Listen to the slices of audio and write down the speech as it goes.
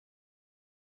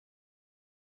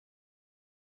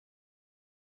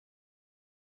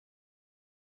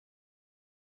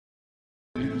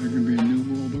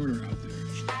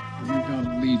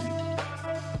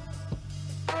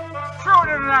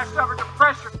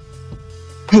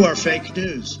You are fake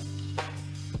news.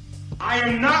 I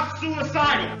am not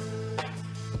suicidal.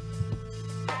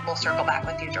 We'll circle back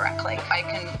with you directly. I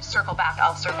can circle back.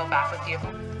 I'll circle back with you.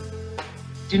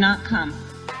 Do not come.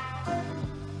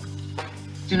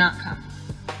 Do not come.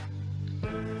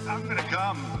 I'm gonna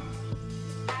come.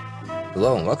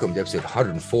 Hello and welcome to episode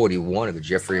 141 of the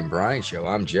Jeffrey and Brian Show.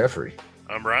 I'm Jeffrey.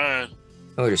 I'm Brian.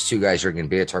 Oh, just two guys drinking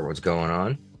beer, talking what's going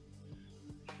on.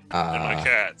 And my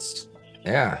cats.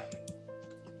 Yeah.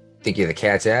 Think you're the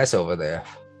cat's ass over there.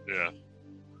 Yeah.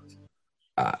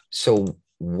 So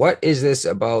what is this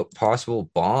about possible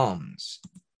bombs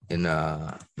in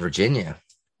Virginia?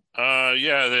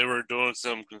 Yeah, they were doing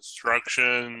some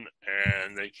construction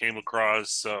and they came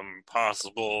across some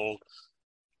possible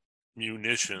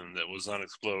munition that was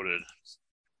unexploded.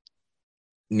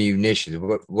 Munition.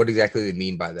 What exactly do they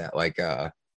mean by that? Like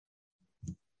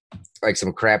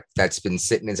some crap that's been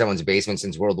sitting in someone's basement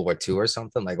since World War II or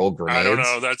something, like old grenades? I don't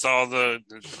know. That's all it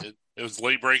was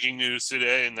late breaking news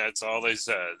today, and that's all they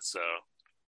said. So,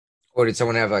 or did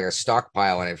someone have like a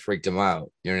stockpile and it freaked them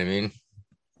out? You know what I mean?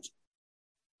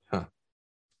 Huh.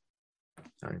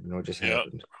 I don't even know what just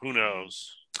happened. Who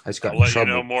knows? I just got I'll in let trouble.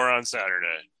 you know more on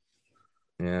Saturday.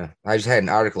 Yeah, I just had an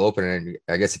article open and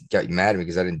I guess it got you mad at me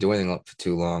because I didn't do anything for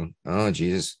too long. Oh,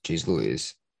 Jesus, geez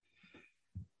Louise.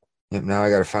 Yep, now I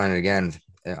got to find it again.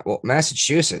 Yeah, well,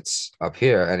 Massachusetts up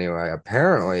here anyway.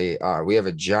 Apparently, we have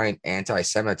a giant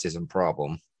anti-Semitism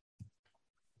problem.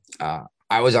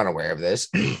 I was unaware of this,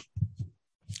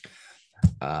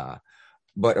 but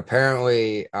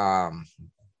apparently, yeah,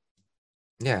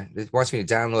 it wants me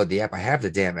to download the app. I have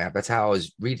the damn app. That's how I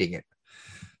was reading it.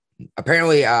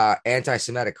 Apparently,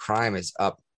 anti-Semitic crime is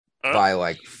up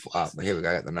by here we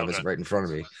got the numbers right in front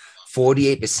of me.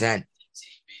 48%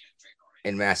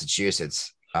 in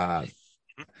Massachusetts.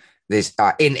 This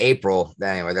in April.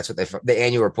 Anyway, that's what the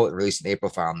annual report released in April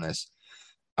found this.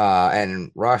 And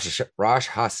Rosh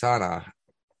Hashanah.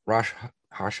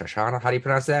 How do you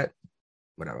pronounce that?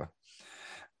 Whatever.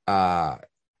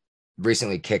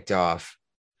 Recently kicked off,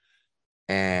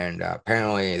 and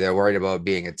apparently they're worried about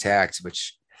being attacked,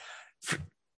 which.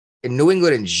 In New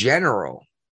England in general,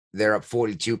 they're up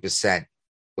 42%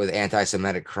 with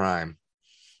anti-Semitic crime.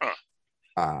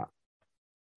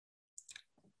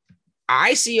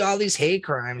 I see all these hate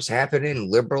crimes happen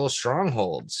in liberal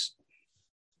strongholds,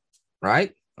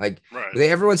 right?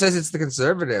 Everyone says it's the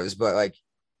conservatives, but like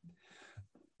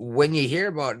when you hear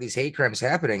about these hate crimes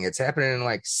happening, it's happening in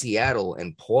like Seattle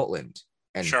and Portland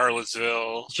and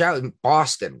Charlottesville,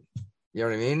 Boston. You know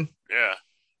what I mean? Yeah.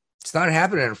 It's not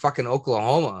happening in fucking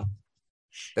Oklahoma.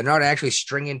 They're not actually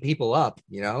stringing people up,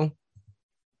 you know?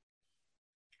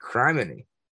 Criminy.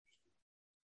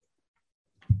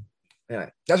 Yeah,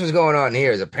 that's what's going on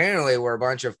here. Is apparently we're a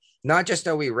bunch of, not just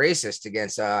are we racist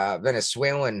against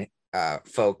Venezuelan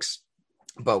folks,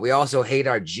 but we also hate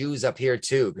our Jews up here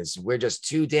too, because we're just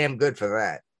too damn good for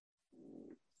that.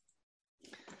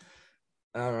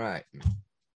 All right.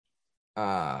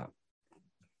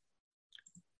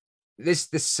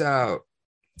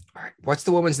 What's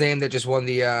the woman's name that just won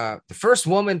the first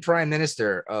woman prime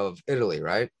minister of Italy,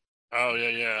 right? Oh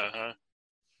yeah. Huh?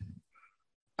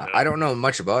 I don't know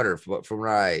much about her, but from what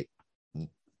I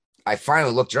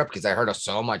finally looked her up because I heard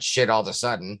so much shit all of a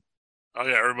sudden. Oh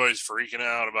yeah, everybody's freaking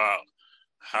out about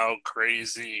how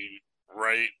crazy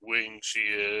right wing she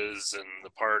is and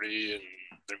the party, and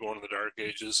they're going to the dark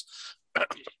ages.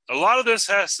 A lot of this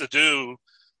has to do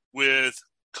with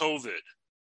COVID.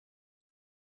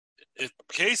 In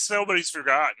case nobody's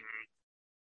forgotten,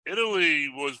 Italy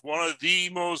was one of the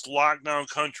most locked down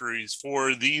countries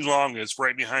for the longest,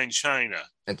 right behind China.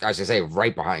 I was going to say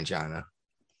right behind China.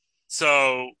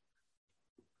 So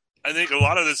I think a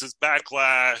lot of this is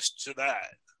backlash to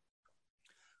that.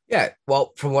 Yeah,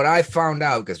 well, from what I found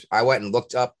out, because I went and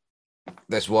looked up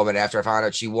this woman after I found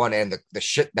out she won, and the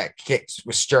shit that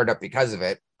was stirred up because of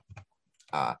it.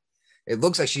 It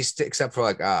looks like she sticks up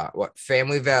for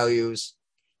family values,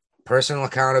 personal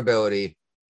accountability,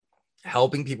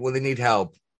 helping people when they need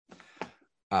help,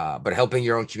 but helping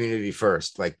your own community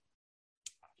first. The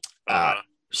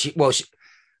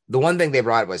one thing they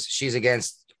brought was she's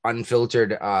against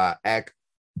unfiltered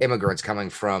immigrants coming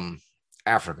from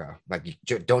Africa. Like, you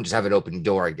don't just have an open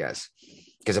door, I guess,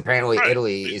 because apparently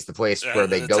Italy is the place where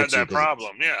they go to. That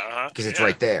problem, because it's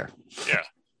right there. Yeah.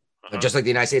 Just like the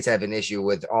United States have an issue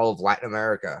with all of Latin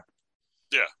America.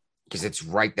 Yeah. Because it's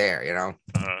right there, you know?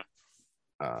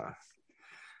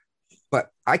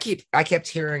 But I kept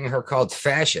hearing her called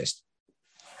fascist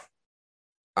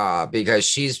because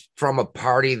she's from a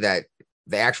party that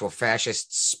the actual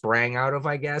fascists sprang out of,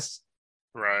 I guess.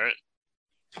 Right.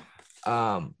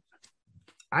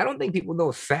 I don't think people know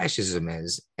what fascism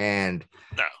is. And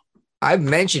No. I've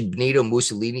mentioned Benito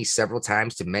Mussolini several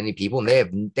times to many people,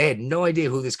 and they had no idea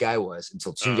who this guy was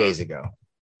until 2 days ago.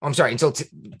 I'm sorry, until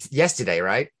yesterday,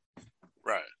 right?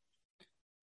 Right.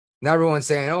 Now everyone's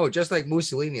saying, "Oh, just like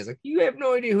Mussolini." It's like you have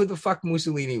no idea who the fuck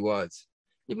Mussolini was.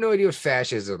 You have no idea what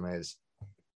fascism is.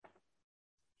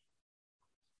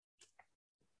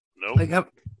 Nope. Like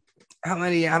how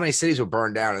many cities were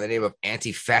burned down in the name of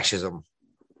anti-fascism,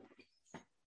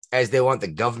 as they want the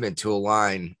government to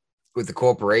align with the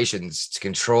corporations to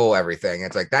control everything.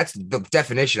 It's like that's the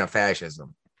definition of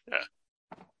fascism. Yeah.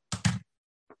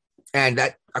 And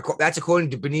that's according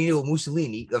to Benito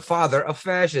Mussolini, the father of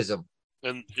fascism.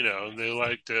 And they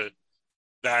like to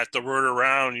bat the word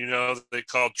around. They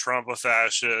called Trump a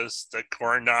fascist,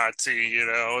 or a Nazi.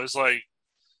 It's like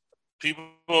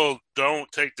people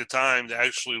don't take the time to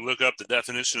actually look up the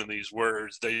definition of these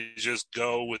words. They just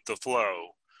go with the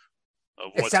flow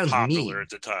of what's popular mean. at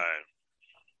the time.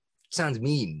 Sounds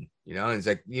mean, It's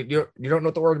like you don't know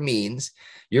what the word means.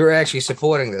 You're actually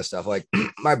supporting this stuff. Like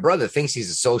my brother thinks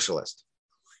he's a socialist.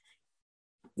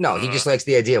 No, he just likes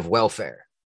the idea of welfare.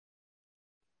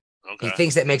 Okay. He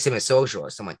thinks that makes him a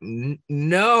socialist. I'm like,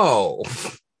 no,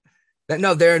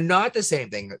 no, they're not the same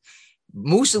thing.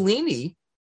 Mussolini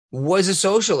was a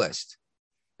socialist.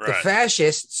 Right. The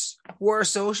fascists were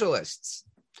socialists.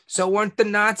 So weren't the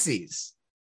Nazis.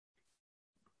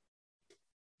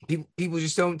 People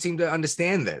just don't seem to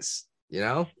understand this,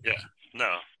 Yeah,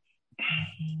 no.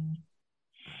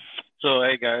 So,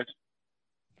 hey, guys.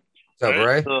 What's up,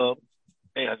 Ray? So,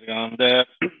 hey, how's it going? The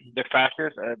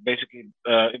fascists, basically,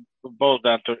 it boils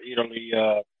down to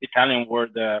Italian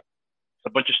word, a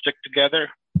bunch of stick together.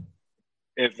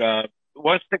 If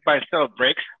one stick by itself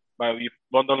breaks, but you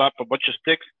bundle up a bunch of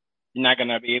sticks, you're not going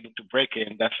to be able to break it,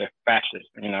 and that's a fascist,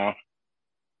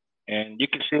 And you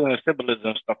can see in the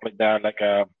symbolism, stuff like that, like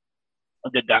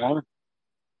the dime.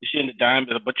 You see in the dime,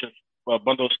 there's a bunch of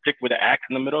bundle of stick with an axe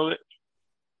in the middle of it.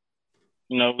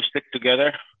 We stick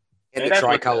together. And the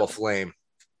tricolor flame.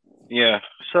 Yeah.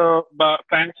 So, but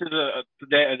fascists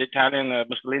today, the Italian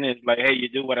Mussolini is like, hey, you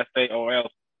do what I say or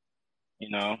else.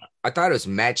 I thought it was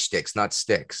matchsticks, not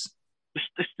sticks.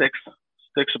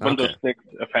 Sticks, a bundle of sticks.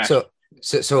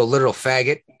 So a literal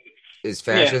faggot is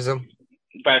fascism?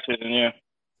 Yeah. Fascism, yeah.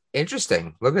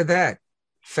 Interesting. Look at that.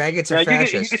 Faggots are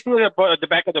fascists. You can see the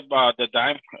back of the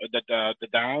dime, the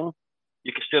dime.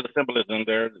 You can see the symbolism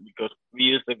there because we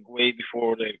used it way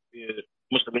before the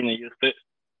Mussolini used it.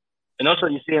 And also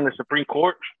you see in the Supreme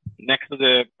Court, next to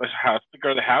the Speaker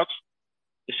of the House,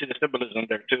 you see the symbolism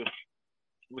there too.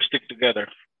 We stick together.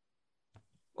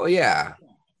 Well, yeah.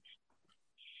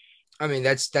 I mean,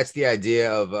 that's the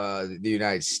idea of the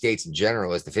United States in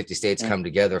general, is the 50 states come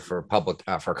together for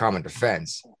common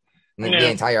defense. And then the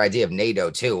entire idea of NATO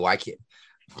too. I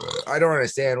don't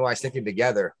understand why sticking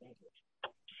together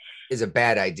is a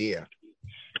bad idea.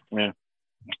 Yeah.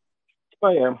 Oh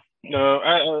yeah. No,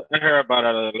 I heard about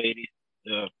a lady.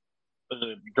 Was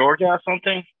it Georgia or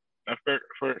something? For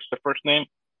the first name.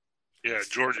 Yeah,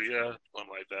 Georgia. Yeah,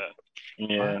 something like that.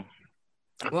 Yeah.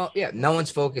 Well, yeah. No one's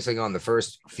focusing on the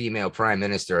first female prime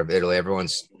minister of Italy.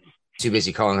 Everyone's too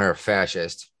busy calling her a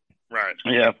fascist. Right.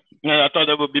 Yeah. I thought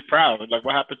they would be proud. Like,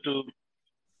 what happened to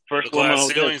first woman? The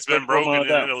glass ceiling's been broken in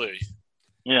Italy.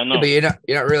 Yeah, no. Yeah, but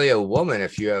you're not really a woman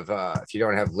if you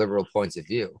don't have liberal points of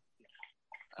view.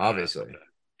 Obviously.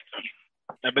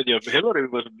 I bet if Hillary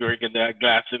was breaking that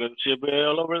glass ceiling, she'd be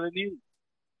all over the news.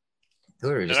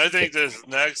 And I think this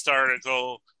next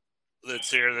article that's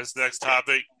here, this next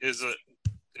topic, is a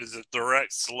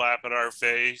direct slap in our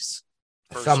face.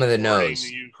 Thumb of the nose.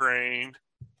 The Ukraine.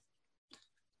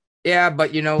 Yeah,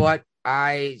 but you know what?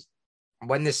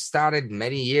 When this started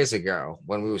many years ago,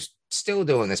 when we were still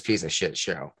doing this piece of shit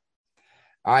show,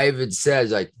 I even said,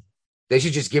 like, they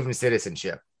should just give him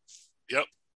citizenship. Yep.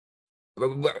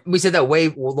 We said that way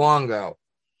long ago.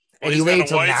 Well, and he waited got a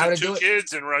till wife now and to do two it.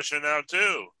 kids in Russia now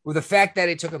too. Well, the fact that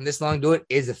it took him this long to do it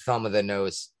is a thumb of the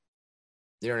nose.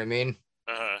 You know what I mean?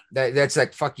 Uh-huh. That's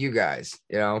like, fuck you guys.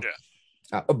 Yeah.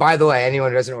 By the way, anyone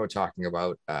who doesn't know what we're talking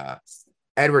about,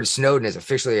 Edward Snowden is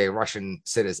officially a Russian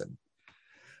citizen.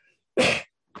 They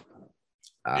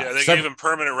gave him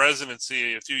permanent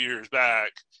residency a few years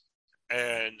back,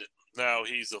 and now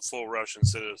he's a full Russian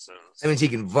citizen. That means he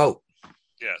can vote.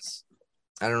 Yes.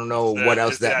 I don't know what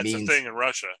else that means. That's a thing in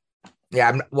Russia.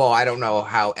 Yeah, I don't know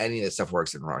how any of this stuff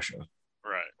works in Russia.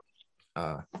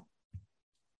 Right.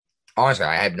 Honestly,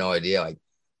 I have no idea. Like,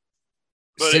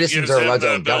 but citizens are allowed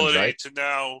to own guns, right? To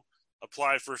now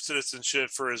apply for citizenship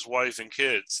for his wife and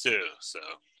kids too. So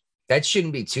that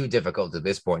shouldn't be too difficult at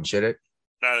this point, should it?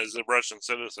 Not as a Russian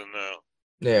citizen, no.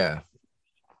 Yeah.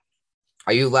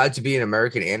 Are you allowed to be an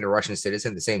American and a Russian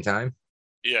citizen at the same time?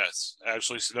 Yes,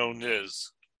 Ashley Stone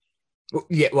is.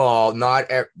 Yeah, well,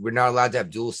 we're not allowed to have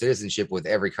dual citizenship with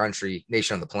every country,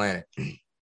 nation on the planet.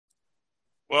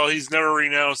 Well, he's never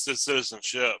renounced his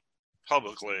citizenship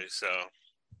publicly, so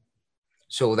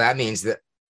So that means that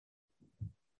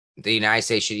the United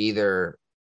States should either,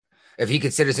 if he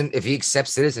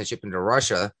accepts citizenship into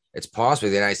Russia, it's possible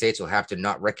the United States will have to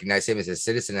not recognize him as a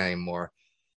citizen anymore.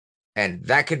 And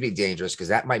that could be dangerous because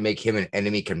that might make him an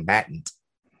enemy combatant.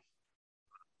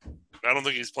 I don't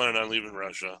think he's planning on leaving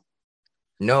Russia.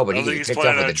 No, but I he don't could think get he's picked off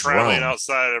planning with on a traveling drone.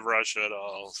 outside of Russia at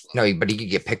all. So. No, but he could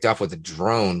get picked off with a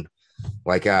drone.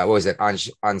 Like, what was it?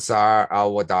 Ansar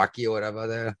al-Wadaki or whatever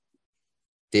there.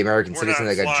 The American We're citizen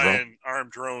not that got drone. flying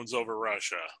armed drones over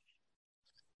Russia.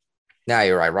 Nah,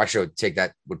 you're right. Russia would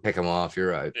pick him off.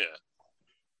 You're right. Yeah.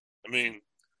 I mean,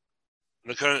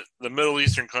 the Middle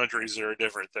Eastern countries are a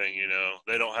different thing, you know.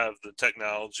 They don't have the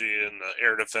technology and the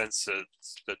air defense to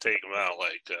take them out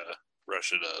like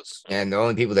Russia does. And the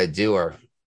only people that do are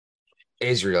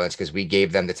Israel. It's because we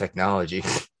gave them the technology.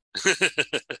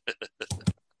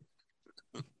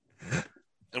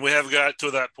 And we haven't got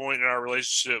to that point in our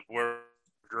relationship where we're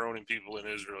droning people in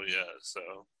Israel yet. So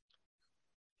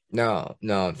No,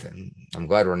 I'm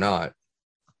glad we're not.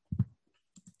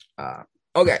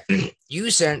 Okay, you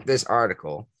sent this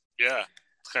article. yeah,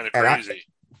 it's kind of And crazy.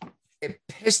 It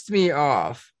pissed me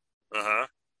off.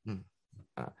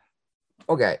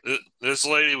 Okay, This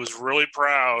lady was really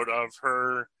proud of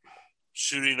her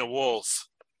shooting a wolf.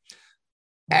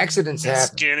 accidents And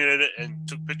happen. scanning it and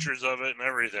took pictures of it and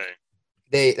everything.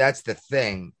 That's the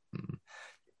thing.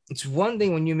 It's one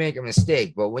thing when you make a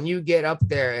mistake, but when you get up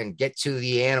there and get to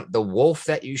the wolf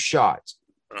that you shot,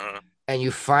 and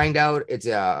you find out it's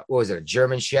a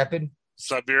German Shepherd,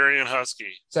 Siberian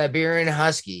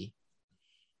Husky.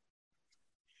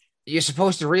 You're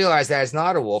supposed to realize that it's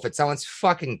not a wolf; it's someone's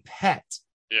fucking pet.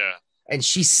 Yeah. And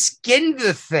she skinned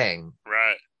the thing.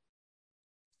 Right.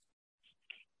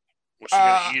 Was she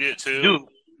gonna eat it too? Dude,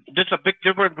 there's a big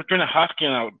difference between a husky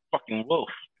and a fucking wolf.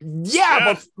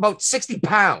 Yeah. About 60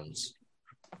 pounds.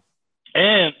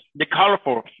 And the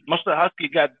colorful. Most of the husky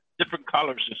got different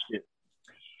colors and shit.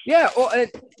 Yeah, well,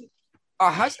 and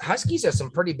huskies are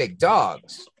some pretty big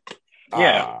dogs.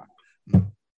 Yeah.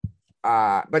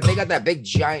 But they got that big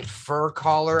giant fur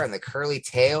collar and the curly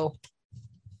tail.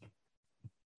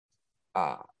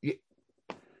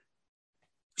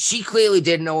 She clearly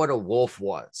didn't know what a wolf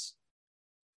was.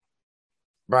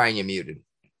 Brian, you're muted.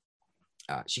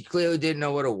 She clearly didn't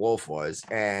know what a wolf was.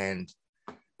 And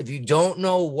if you don't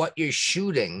know what you're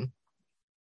shooting,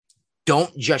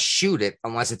 don't just shoot it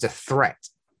unless it's a threat.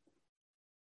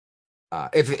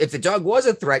 If the dog was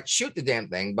a threat, shoot the damn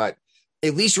thing, but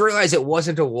at least realize it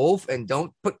wasn't a wolf, and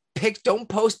don't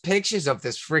post pictures of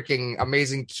this freaking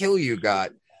amazing kill you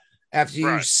got after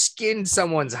you skinned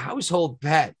someone's household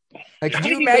pet. Like, can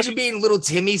you imagine being little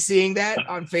Timmy seeing that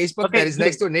on Facebook that his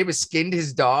next door neighbor skinned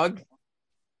his dog?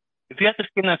 If you have to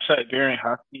skin a Siberian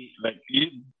Husky, like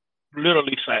you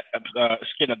literally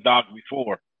skin a dog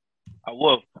before a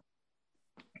wolf,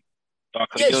 dog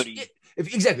coyote. Yes,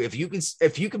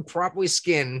 if you can properly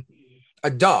skin a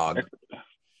dog.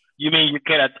 You mean you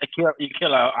kill a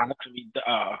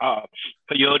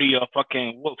coyote or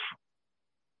fucking wolf?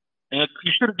 And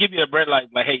you should give you a red light,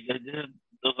 like, hey, this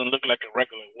doesn't look like a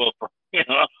regular wolf, you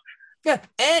know? Yeah,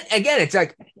 and again, it's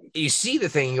like you see the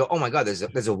thing, and you go, "Oh my god, there's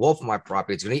a wolf on my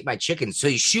property. It's gonna eat my chicken." So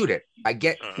you shoot it. And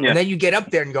then you get up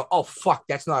there and go, "Oh fuck,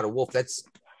 that's not a wolf. That's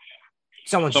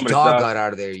somebody's dog got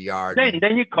out of their yard."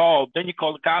 Then you call the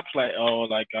cops, like,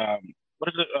 what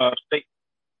is it?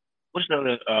 What's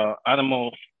the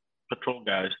animal patrol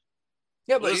guys?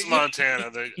 Yeah, but this is Montana.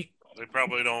 They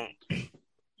probably don't.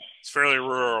 It's fairly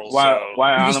rural. You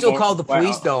can still call the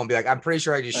police though and be like, "I'm pretty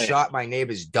sure I just shot my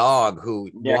neighbor's dog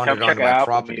who wandered onto my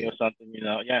property or something." You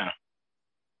know, yeah.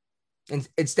 And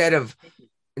instead,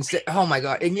 oh my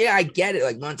god, and yeah, I get it.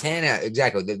 Like Montana,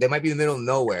 exactly. They might be in the middle of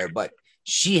nowhere, but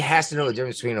she has to know the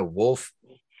difference between a wolf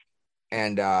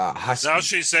and husky. Now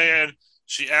she's saying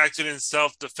she acted in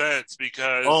self-defense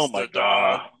because the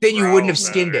dog. Then you wouldn't have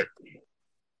skinned it,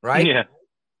 right? Yeah.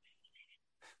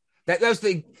 That was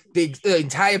the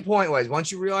entire point was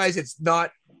once you realize it's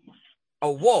not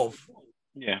a wolf.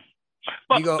 Yeah.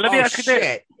 But you go, let me ask you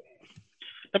this.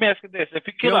 If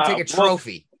you kill take a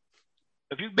trophy.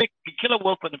 If you kill a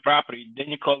wolf on the property, then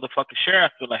you call the fucking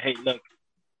sheriff to like, hey, look,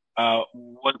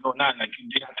 what's going on? Like,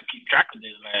 you have to keep track of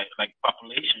this, like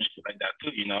population shit like that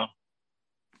too, you know?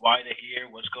 Why they're here,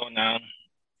 what's going on?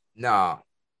 No.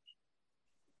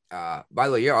 By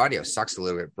the way, your audio sucks a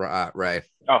little bit, Ray.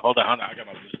 Oh, hold on. I got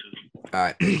my Bluetooth. All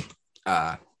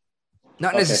right.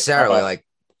 Not Okay, necessarily how like,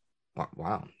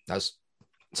 wow, it's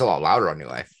a lot louder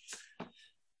anyway.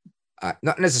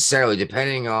 Not necessarily,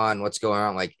 depending on what's going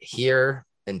on. Like here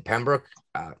in Pembroke,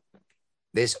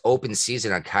 this open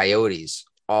season on coyotes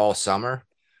all summer,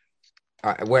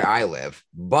 where I live,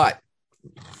 but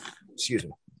excuse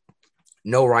me,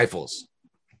 no rifles.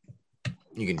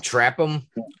 You can trap them,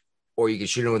 or you can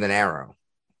shoot them with an arrow.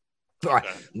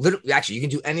 Literally, actually, you can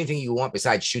do anything you want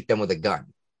besides shoot them with a gun.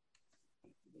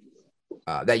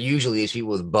 That usually is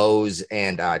people with bows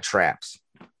and traps.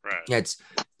 Right. Yeah, it's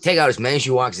take out as many as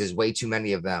you want because there's way too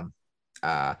many of them.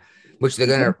 Which they're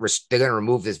gonna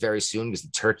remove this very soon because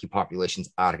the turkey population's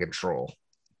out of control.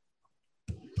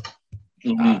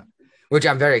 Which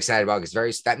I'm very excited about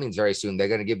because that means very soon they're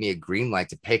gonna give me a green light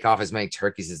to pick off as many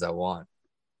turkeys as I want.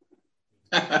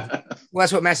 Well,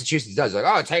 that's what Massachusetts does. Like,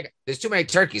 oh, there's too many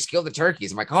turkeys. Kill the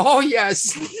turkeys. I'm like, oh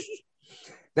yes.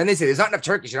 Then they say there's not enough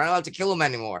turkeys. You're not allowed to kill them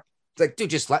anymore. It's like, dude,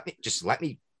 just let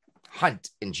me hunt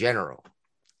in general,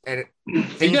 and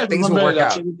things will work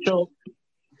out.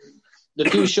 The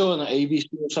TV show on the ABC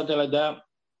or something like that.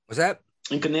 What's that?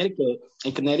 In Connecticut,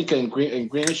 in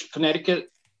Greenwich, Connecticut,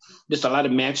 there's a lot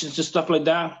of mansions and stuff like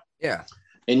that. Yeah.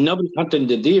 And nobody's hunting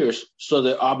the deers, so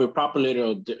they're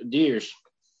overpopulated of deers.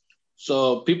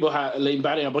 So people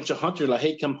inviting a bunch of hunters, like,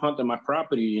 hey, come hunt on my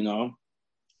property, you know.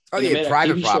 Oh, yeah,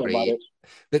 private property.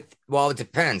 Well, it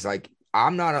depends. Like,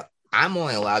 I'm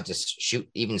only allowed to shoot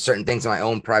even certain things on my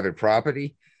own private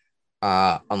property,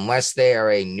 unless they are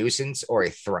a nuisance or a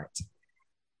threat.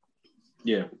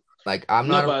 Yeah. Like, I'm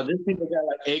not. But these people got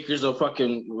like acres of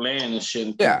fucking land and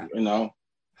shit. Yeah. You know.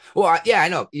 Well, I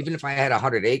know. Even if I had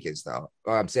 100 acres, though,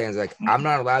 what I'm saying is like, I'm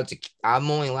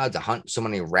only allowed to hunt so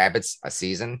many rabbits a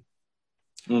season.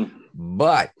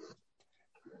 But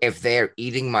if they're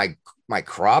eating my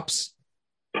crops,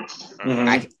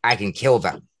 I can kill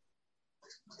them.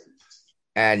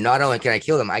 And not only can I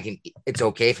kill them, it's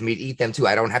okay for me to eat them too.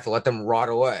 I don't have to let them rot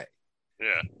away.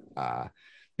 Yeah.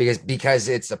 Because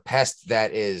it's a pest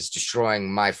that is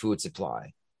destroying my food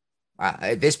supply.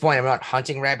 At this point, I'm not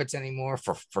hunting rabbits anymore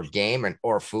for game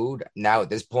or food. Now,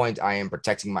 at this point, I am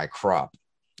protecting my crop.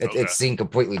 It's seen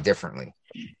completely differently.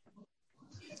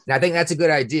 And I think that's a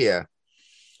good idea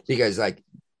because, like,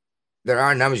 there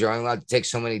are numbers. You're only allowed to take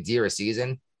so many deer a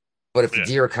season. But if the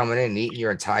deer are coming in and eating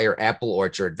your entire apple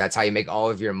orchard, that's how you make all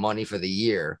of your money for the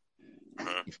year.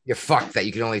 You're fucked that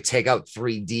you can only take out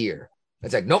 3 deer.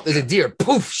 It's like, nope, there's a deer.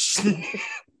 Poof.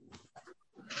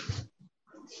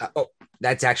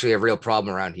 That's actually a real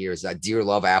problem around here is that deer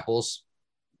love apples.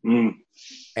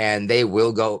 And they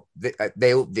will go,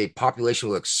 the population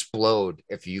will explode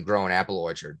if you grow an apple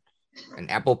orchard.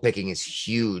 And apple picking is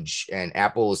huge. And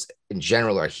apples in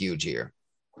general are huge here.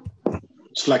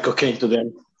 It's like cocaine to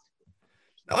them.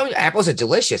 Oh, apples are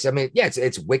delicious. I mean, yeah,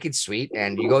 it's wicked sweet.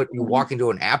 And you walk into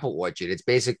an apple orchard, it's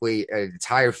basically an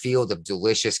entire field of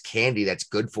delicious candy that's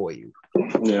good for you.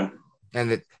 Yeah.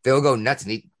 And they'll go nuts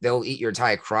and they'll eat your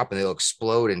entire crop and they'll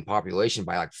explode in population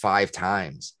by like 5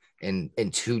 times in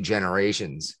 2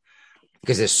 generations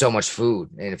because there's so much food.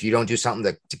 And if you don't do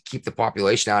something to keep the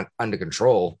population under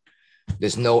control,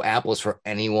 there's no apples for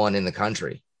anyone in the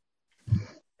country.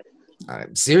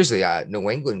 Seriously, New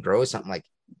England grows something like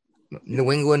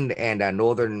New England and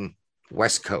northern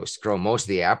West Coast grow most of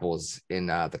the apples in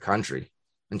the country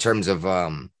in terms of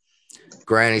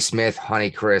Granny Smith,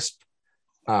 Honeycrisp,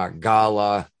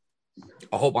 Gala,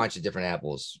 a whole bunch of different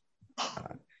apples.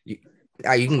 You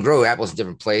can grow apples in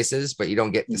different places, but you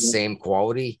don't get the same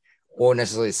quality or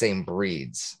necessarily the same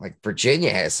breeds. Like Virginia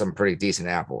has some pretty decent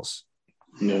apples.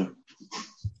 Yeah.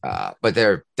 But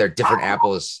they're different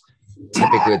apples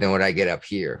typically than what I get up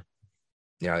here.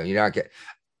 You know,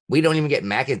 we don't even get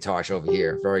Macintosh over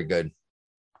here. Very good.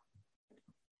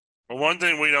 Well, one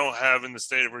thing we don't have in the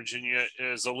state of Virginia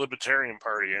is a libertarian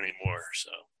party anymore.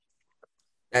 So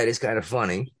that is kind of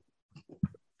funny.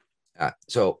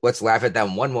 So let's laugh at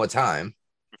them one more time.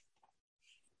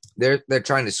 They're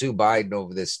trying to sue Biden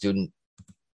over this student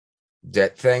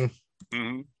debt thing.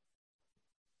 Mm-hmm.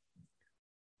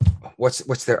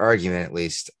 What's their argument at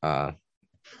least?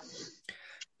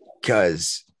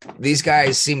 Because these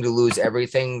guys seem to lose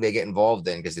everything they get involved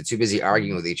in because they're too busy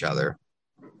arguing with each other.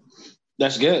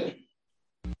 That's good.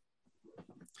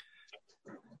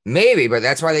 Maybe, but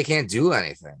that's why they can't do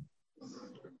anything.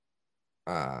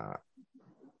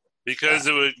 Because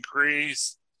it would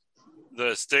increase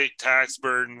the state tax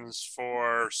burdens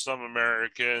for some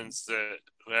Americans that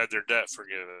had their debt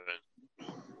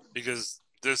forgiven. Because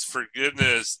this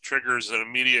forgiveness triggers an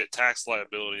immediate tax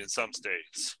liability in some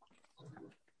states.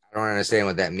 I don't understand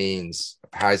what that means.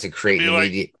 How does it create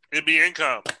immediate? It'd be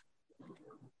income.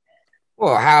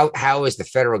 Well, how is the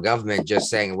federal government just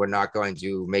saying we're not going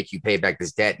to make you pay back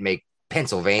this debt, make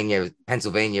Pennsylvania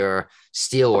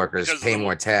steel workers pay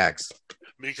more tax?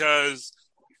 Because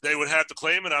they would have to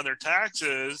claim it on their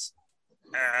taxes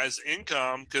as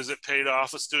income because it paid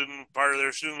off part of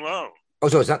their student loan. Oh,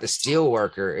 so it's not the steel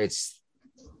worker, it's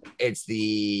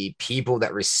the people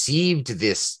that received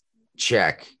this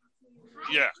check.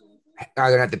 Yeah. Are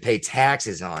going to have to pay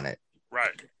taxes on it.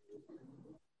 Right.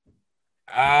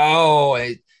 Oh,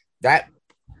 is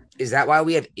that why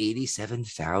we have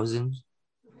 87,000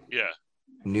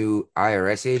 new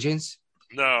IRS agents?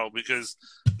 No, because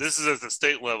this is at the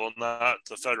state level, not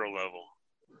the federal level.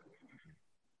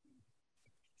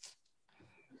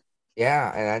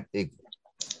 Yeah, and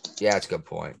that's a good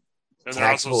point. And they're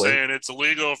also saying it's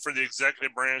illegal for the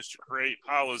executive branch to create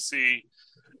policy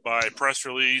by press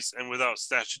release and without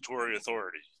statutory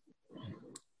authority.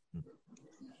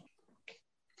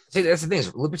 See, that's the thing.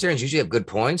 Is libertarians usually have good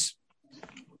points,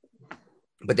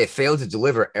 but they fail to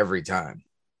deliver every time.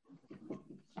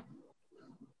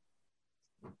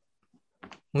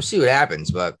 We'll see what happens,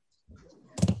 but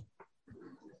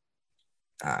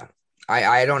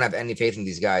I don't have any faith in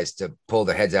these guys to pull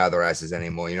their heads out of their asses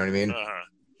anymore. You know what I mean?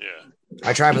 Yeah.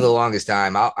 I tried for the longest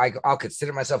time. I'll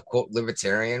consider myself quote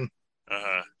libertarian,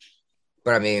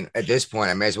 but I mean at this point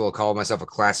I may as well call myself a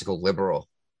classical liberal.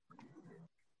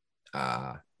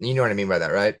 You know what I mean by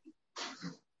that, right?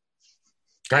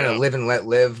 Kind of live and let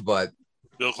live, but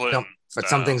Bill Clinton. But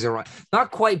some things are right.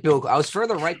 Not quite Bill. I was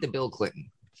further right than Bill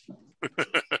Clinton.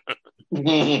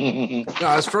 No,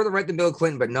 I was further right than Bill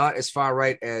Clinton, but not as far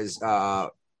right as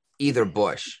either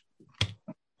Bush.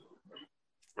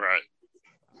 Right.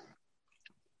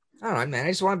 I don't know, man. I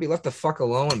just want to be left the fuck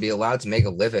alone and be allowed to make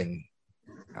a living.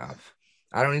 I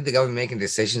don't need the government making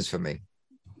decisions for me.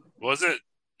 Was it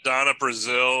Donna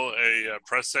Brazil a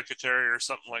press secretary or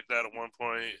something like that at one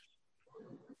point?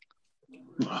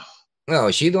 No,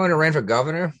 is she the one who ran for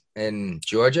governor in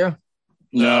Georgia?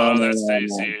 No, that's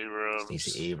Stacey Abrams.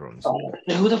 Stacey Abrams.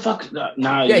 Who the fuck?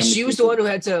 Yeah, she was the one who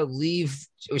had to leave.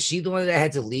 Was she the one that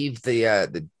had to leave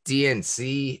the DNC?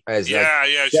 She was in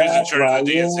charge of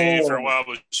the DNC for a while,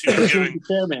 but she was giving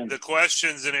the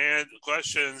questions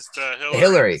to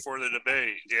Hillary before the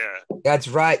debate. Yeah, that's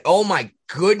right. Oh my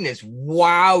goodness!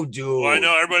 Wow, dude. Well, I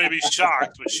know everybody be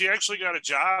shocked, but she actually got a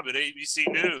job at ABC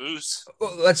News.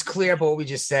 Well, let's clear up what we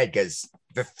just said because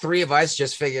the three of us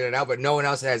just figured it out, but no one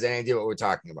else has any idea what we're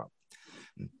talking about.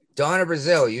 Donna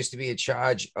Brazil used to be in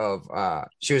charge of.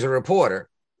 She was a reporter.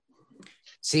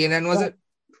 CNN, was it?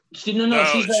 She was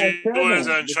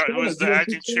the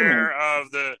acting chair of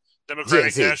the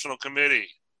Democratic National Committee.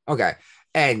 Okay.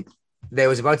 And there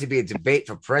was about to be a debate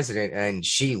for president, and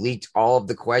she leaked all of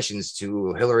the questions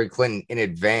to Hillary Clinton in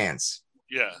advance.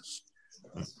 Yes.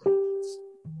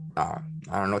 I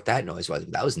don't know what that noise was,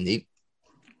 but that was neat.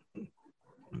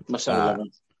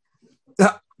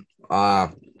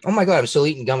 Oh my God, I'm still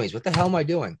eating gummies. What the hell am I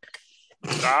doing?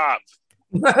 Stop.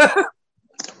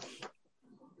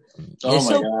 God,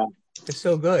 it's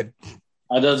so good.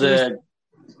 I did the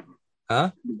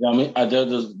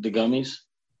the gummies.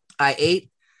 I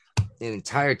ate an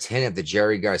entire tin of the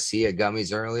Jerry Garcia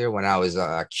gummies earlier when I was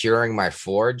curing my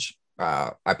forge.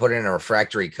 I put it in a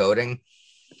refractory coating,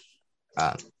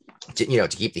 to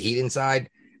keep the heat inside,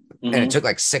 and it took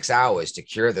like 6 hours to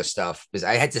cure the stuff because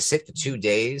I had to sit for 2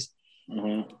 days,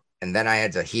 and then I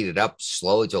had to heat it up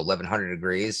slowly to 1100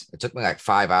 degrees. It took me like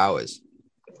 5 hours.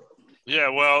 Yeah,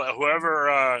 well,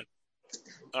 whoever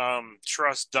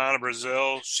trusts Donna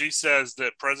Brazil, she says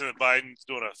that President Biden's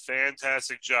doing a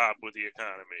fantastic job with the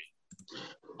economy.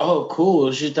 Oh,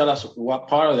 cool. She tell us what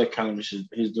part of the economy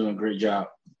he's doing a great job.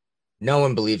 No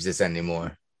one believes this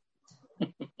anymore.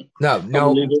 No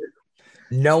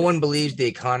one believes the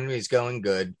economy is going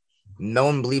good. No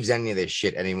one believes any of this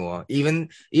shit anymore. Even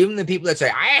the people that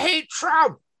say, I hate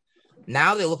Trump.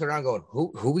 Now they're looking around going,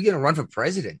 who are we going to run for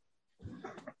president?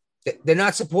 They're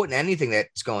not supporting anything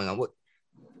that's going on. What,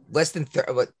 less than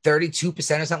 32%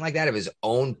 or something like that of his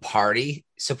own party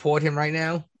support him right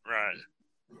now? Right.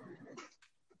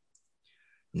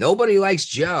 Nobody likes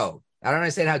Joe. I don't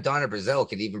understand how Donna Brazil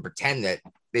could even pretend that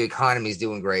the economy is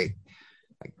doing great.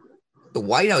 Like, the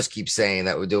White House keeps saying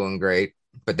that we're doing great,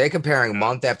 but they're comparing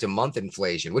month after month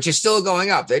inflation, which is still going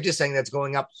up. They're just saying that's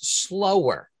going up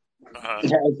slower. Yeah,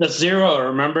 it's a zero.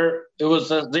 Remember? It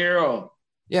was a zero.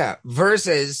 Yeah,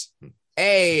 versus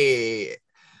he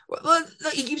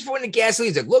keeps pointing to gasoline.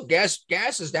 He's like, look,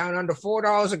 gas is down under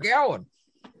 $4 a gallon.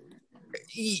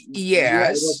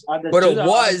 Yes, under but it $2.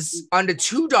 was under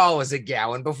 $2 a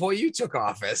gallon before you took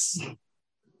office.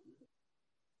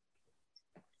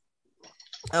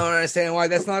 I don't understand why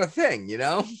that's not a thing, you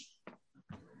know?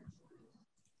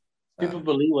 People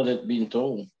believe what it's being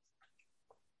told.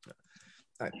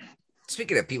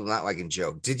 Speaking of people not liking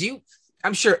Joe,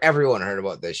 I'm sure everyone heard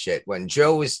about this shit when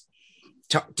Joe was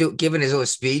giving his little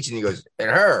speech and he goes, and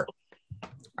her,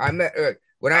 I met her.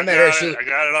 When I met her, I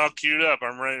got it all queued up.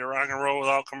 I'm ready to rock and roll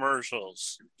without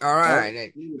commercials. All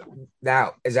right.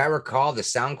 Now, as I recall, the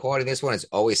sound quality of this one has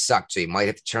always sucked, so you might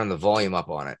have to turn the volume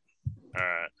up on it. All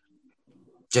right.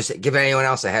 Just give anyone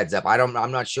else a heads up.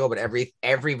 I'm not sure, but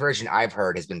every version I've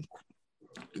heard has been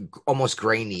almost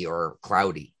grainy or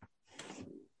cloudy.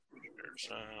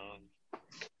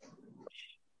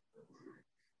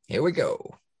 Here we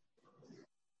go.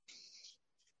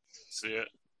 See it?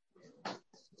 Turn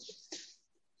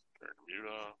mute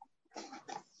off.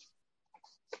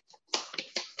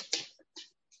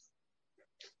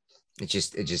 It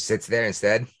just sits there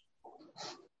instead.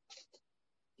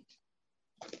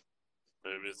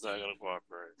 Maybe it's not gonna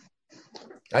cooperate.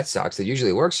 That sucks. It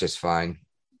usually works just fine.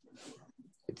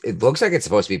 It looks like it's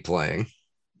supposed to be playing.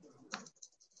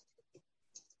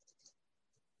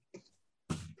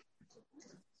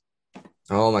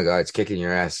 Oh my God, it's kicking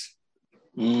your ass.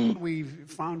 We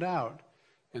found out,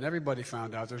 and everybody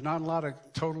found out, there's not a lot of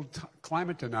total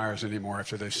climate deniers anymore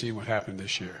after they've seen what happened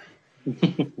this year.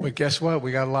 But guess what?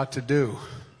 We got a lot to do.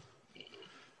 You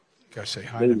gotta say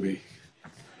hi to me.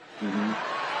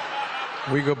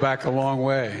 We go back a long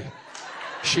way.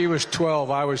 She was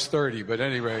 12, I was 30, but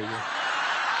anyway,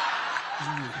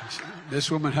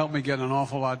 this woman helped me get an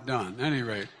awful lot done.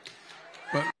 Anyway,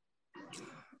 but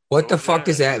what the fuck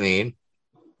does that mean?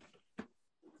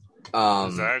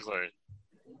 Exactly.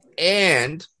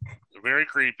 And very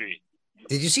creepy.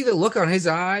 Did you see the look on his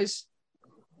eyes?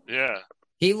 Yeah.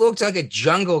 He looked like a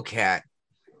jungle cat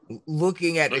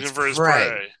looking for his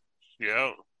prey.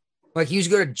 Yeah. Like he was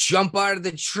going to jump out of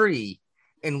the tree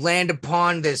and land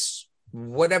upon this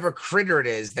whatever critter it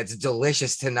is that's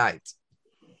delicious tonight.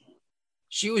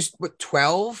 She was,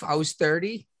 12? I was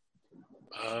 30?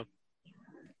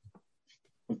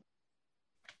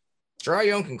 Draw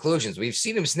your own conclusions. We've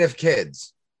seen him sniff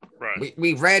kids. Right.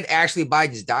 We read Ashley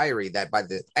Biden's diary that by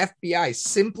the FBI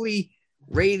simply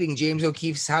raiding James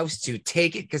O'Keefe's house to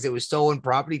take it because it was stolen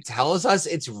property tells us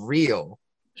it's real.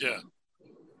 Yeah.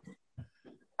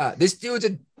 This dude's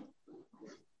a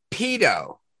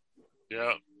pedo.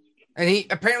 Yeah. And he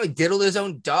apparently diddled his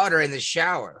own daughter in the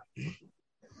shower.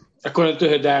 According to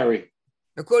her diary.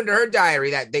 According to her diary,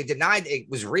 that they denied it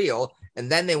was real,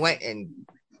 and then they went and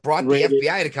brought the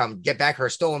FBI to come get back her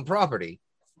stolen property.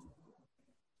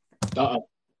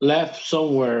 Left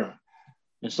somewhere,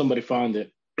 and somebody found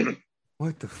it.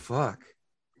 What the fuck?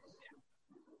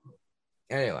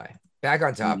 Anyway, back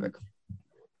on topic.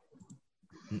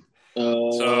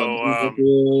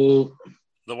 The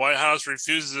White House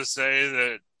refuses to say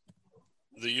that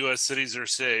the U.S. cities are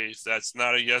safe. That's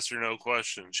not a yes or no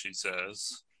question, she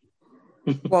says.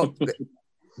 Well,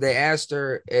 they asked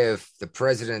her if the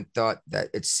president thought that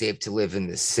it's safe to live in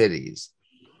the cities.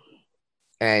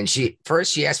 And she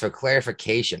asked for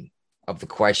clarification of the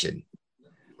question.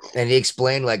 And he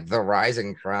explained like the rise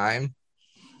in crime.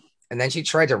 And then she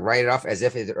tried to write it off as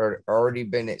if it had already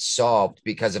been solved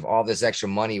because of all this extra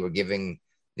money we're giving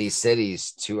these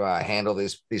cities to handle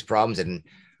these problems and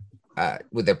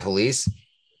with their police.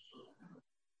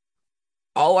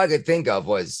 All I could think of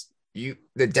was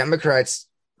the Democrats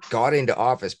got into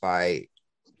office by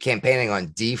campaigning on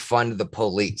defund the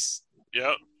police.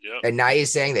 Yep. And now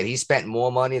he's saying that he spent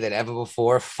more money than ever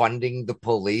before funding the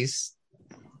police.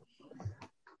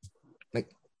 Like,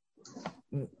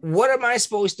 what am I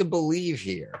supposed to believe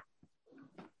here?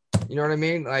 You know what I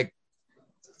mean? Like,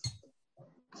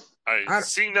 I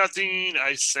see nothing.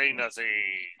 I say nothing.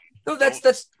 No,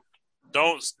 that's.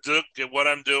 Don't look at what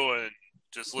I'm doing.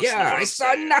 Just listen. Yeah, to what I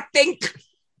saw nothing.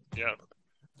 Yeah.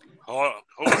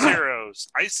 Holy heroes.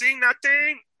 I see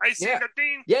nothing. I see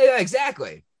nothing. Yeah,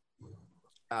 exactly.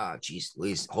 Geez,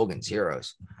 Louise Hogan's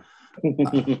heroes.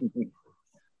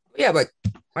 Yeah, but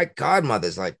my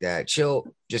godmother's like that. She'll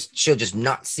just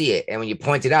not see it, and when you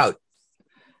point it out,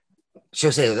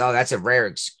 she'll say, "Oh, that's a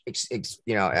rare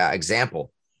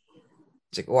example."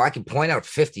 It's like, well, I can point out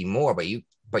 50 more, but you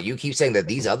keep saying that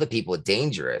these other people are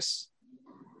dangerous,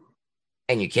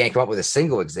 and you can't come up with a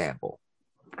single example,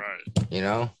 right? You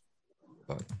know,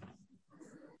 but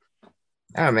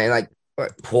I don't know, man. Like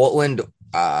Portland,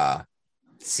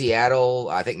 Seattle,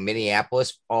 I think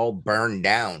Minneapolis all burned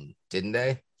down, didn't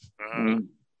they? Yeah.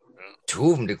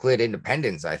 2 of them declared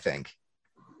independence, I think.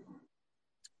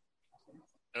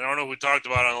 and I don't know if we talked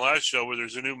about it on the last show, where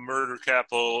there's a new murder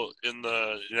capital in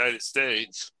the United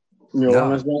States. New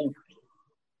Orleans.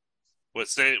 What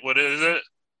state? What is it?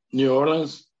 New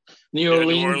Orleans. New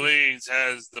Orleans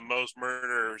has the most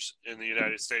murders in the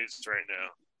United States right now.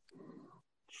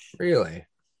 Really?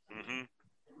 Mm-hmm.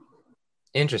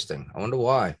 Interesting. I wonder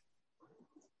why.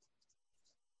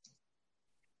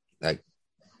 Like,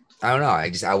 I don't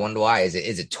know. I wonder why. Is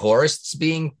it tourists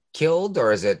being killed,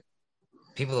 or is it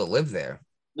people that live there?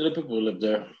 There are people who live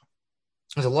there.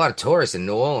 There's a lot of tourists in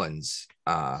New Orleans.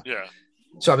 Yeah.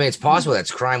 So I mean, it's possible that's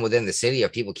crime within the city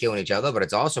of people killing each other, but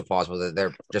it's also possible that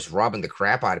they're just robbing the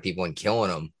crap out of people and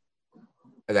killing them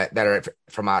that are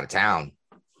from out of town.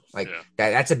 Like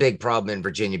that's a big problem in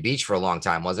Virginia Beach for a long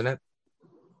time, wasn't it?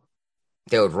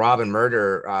 They would rob and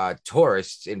murder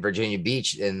tourists in Virginia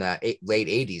Beach in the late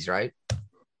 80s, right? I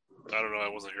don't know. I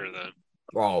wasn't here then.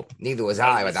 Well, neither was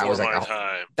I, but that was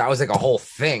like a whole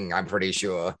thing, I'm pretty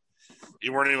sure.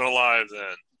 You weren't even alive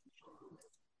then.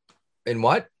 In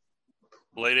what?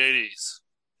 Late 80s.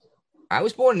 I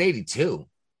was born in 82.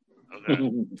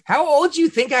 Okay. How old do you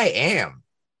think I am?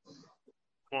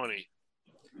 20.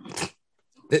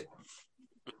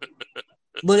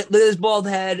 Look at this bald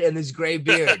head and this gray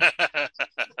beard.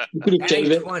 You could have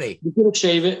shaved it. 20. You could have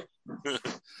shaved it.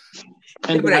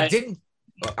 But I didn't.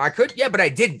 I could, yeah, but I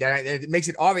didn't. It makes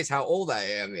it obvious how old I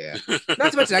am. Yeah.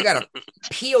 Not to mention, I got a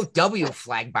POW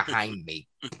flag behind me.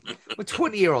 A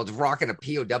 20-year-old rocking a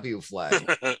POW flag.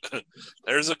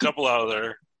 There's a couple out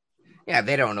there. Yeah,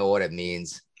 they don't know what it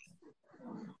means.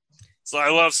 So I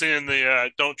love seeing the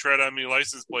 "Don't Tread on Me"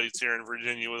 license plates here in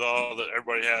Virginia with all that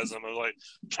everybody has them. I'm like,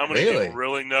 how many people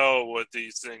really know what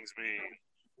these things mean?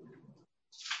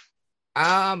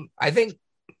 I think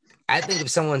if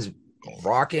someone's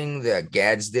rocking the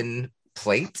Gadsden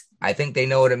plate, I think they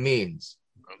know what it means.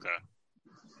 Okay.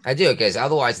 I do, because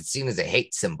otherwise it's seen as a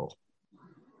hate symbol.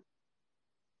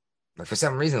 But for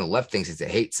some reason, the left thinks it's a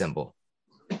hate symbol.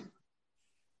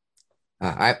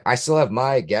 I still have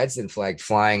my Gadsden flag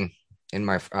flying in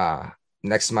my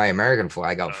next to my American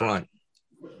flag out front,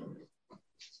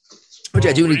 which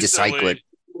I do need to cycle it.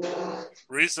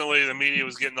 Recently, the media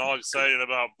was getting all excited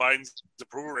about Biden's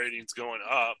approval ratings going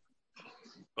up,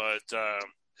 but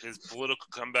his political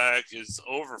comeback is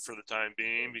over for the time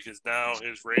being because now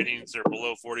his ratings are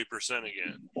below 40%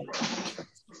 again.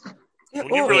 Yeah,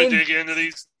 when you really dig into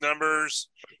these numbers,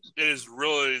 it is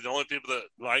really the only people that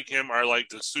like him are like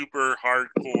the super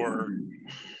hardcore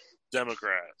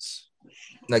Democrats.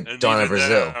 Like Donna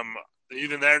Brazile.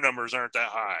 Even their numbers aren't that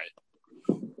high.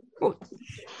 Well,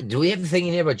 do we have the thing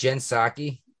in here about Jen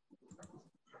Psaki?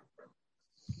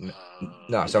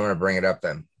 No, so I'm going to bring it up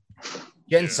then.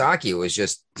 Jen Psaki was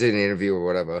just did an interview or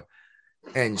whatever,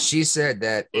 and she said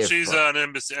that she's on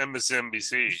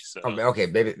MSNBC. So. Okay,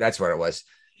 maybe that's what it was.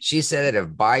 She said that if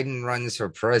Biden runs for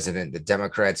president, the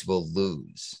Democrats will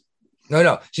lose.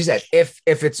 No. She said if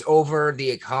it's over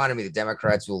the economy, the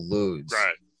Democrats will lose.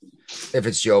 Right. If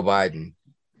it's Joe Biden.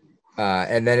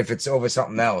 And then if it's over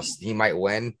something else, he might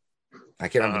win. I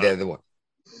can't remember the other one.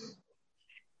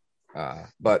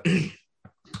 But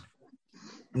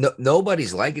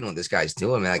nobody's liking what this guy's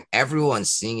doing, man. Like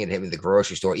everyone's seeing it hit in the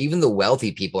grocery store. Even the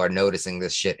wealthy people are noticing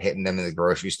this shit hitting them in the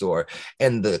grocery store.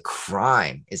 And the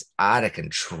crime is out of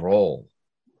control.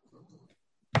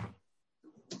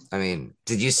 I mean,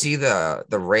 did you see the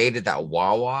raid at that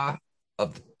Wawa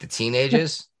of the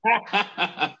teenagers?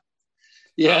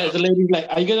 Yeah, the lady's like,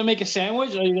 are you going to make a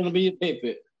sandwich or are you going to be a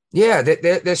paper? Yeah,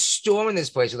 they're storming this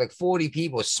place with like 40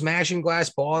 people, smashing glass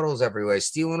bottles everywhere,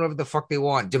 stealing whatever the fuck they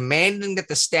want, demanding that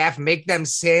the staff make them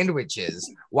sandwiches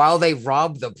while they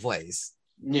rob the place.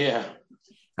 Yeah.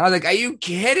 I was like, are you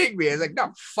kidding me? I was like,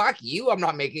 no, fuck you. I'm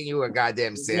not making you a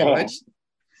goddamn sandwich. Yeah.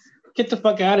 Get the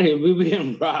fuck out of here. We're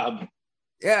being robbed.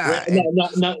 Yeah.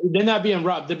 No, they're not being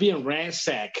robbed. They're being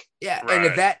ransacked. Yeah. Right.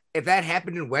 And if that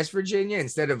happened in West Virginia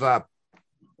instead of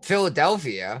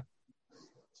Philadelphia,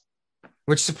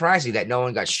 which surprised me that no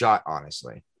one got shot,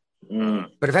 honestly. Mm.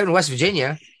 But if it happened in West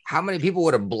Virginia, how many people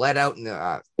would have bled out in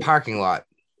the parking lot?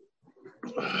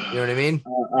 You know what I mean?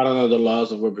 I don't know the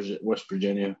laws of West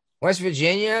Virginia. West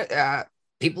Virginia,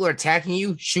 people are attacking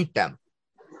you, shoot them.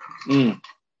 They're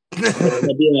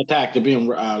being attacked. They're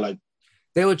being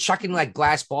they were chucking like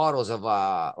glass bottles of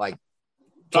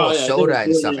soda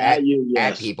and stuff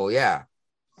at people. Yeah.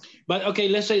 But okay,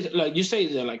 let's say like you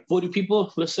say there are like 40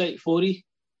 people. Let's say 40.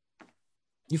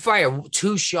 You fire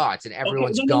 2 shots and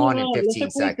everyone's gone in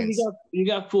 15 seconds. You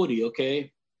got 40,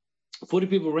 okay? 40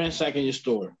 people ransacking your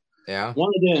store. Yeah.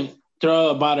 One of them throw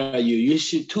a bottle at you. You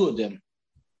shoot 2 of them.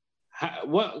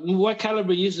 What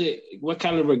caliber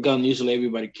gun usually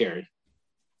everybody carry?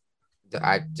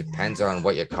 Depends on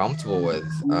what you're comfortable with.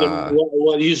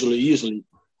 What usually?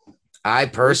 I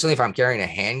personally, if I'm carrying a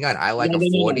handgun, I like a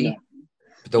 40. No.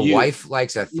 The wife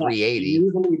likes a 380.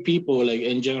 Usually people, like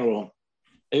in general,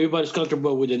 everybody's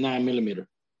comfortable with the 9mm.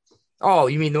 Oh,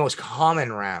 you mean the most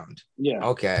common round? Yeah.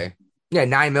 Okay. Yeah,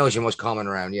 9mm is your most common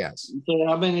round, yes. So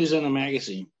how many is in a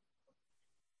magazine?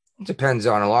 It depends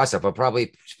on a lot of stuff, but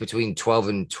probably between 12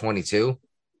 and 22.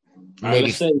 Right,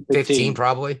 Maybe 15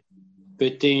 probably.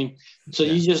 15. So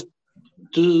you just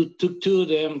took 2 of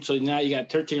them. So now you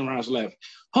got 13 rounds left.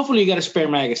 Hopefully you got a spare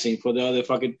magazine for the other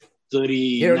fucking 30.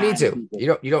 You don't need to.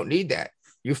 You don't need that.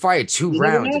 You fire 2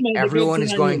 rounds. And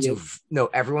everyone's going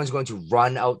to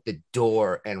run out the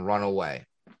door and run away.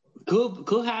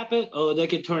 Could happen, or they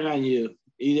could turn on you.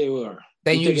 Either or.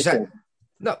 Then you just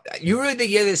no. You really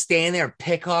think you're gonna stand there and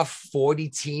pick off 40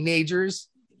 teenagers?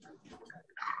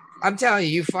 I'm telling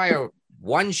you, you fire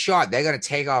 1 shot, they're gonna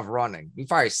take off running. You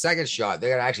fire a second shot,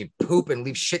 they're gonna actually poop and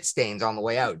leave shit stains on the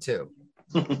way out too.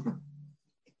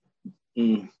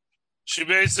 She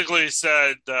basically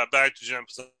said, back to Jen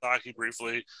Psaki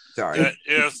briefly, Sorry. that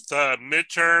if the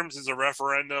midterms is a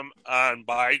referendum on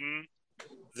Biden,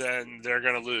 then they're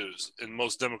going to lose. And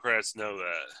most Democrats know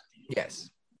that. Yes.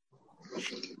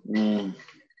 Mm.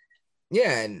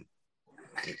 Yeah. And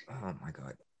oh my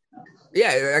God.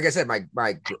 Yeah. Like I said, my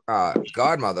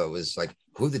godmother was like,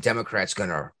 who the Democrats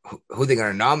who they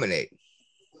going to nominate?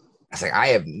 I was like, I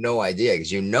have no idea,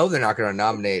 because they're not going to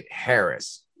nominate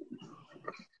Harris.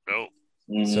 Nope.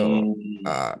 So,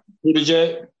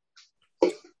 Buttigieg?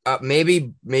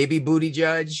 maybe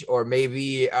Buttigieg, or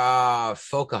maybe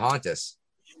Pocahontas.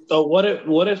 So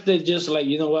what if they just like,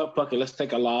 you know what, fuck it, let's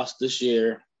take a loss this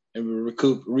year and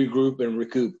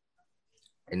regroup.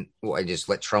 And I just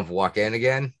let Trump walk in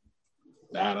again?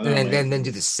 I don't know. And then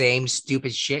do the same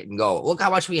stupid shit and go, look how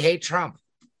much we hate Trump.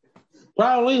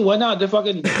 Probably. Why not? They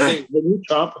need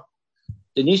Trump.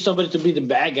 They need somebody to be the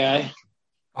bad guy.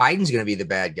 Biden's going to be the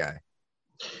bad guy.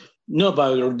 No,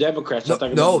 but the Democrats.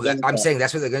 I'm saying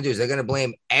that's what they're going to do. Is they're going to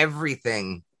blame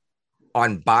everything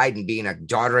on Biden being a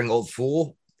doddering old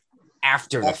fool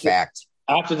after the fact.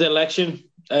 After the election?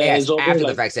 Yes, after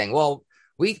the fact, saying, well,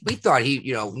 we thought he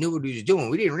knew what he was doing.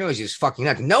 We didn't realize he was fucking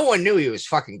nuts. No one knew he was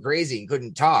fucking crazy and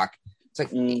couldn't talk. It's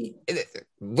like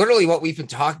literally what we've been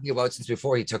talking about since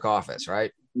before he took office,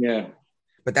 right? Yeah.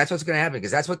 But that's what's going to happen,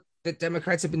 because that's what the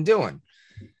Democrats have been doing.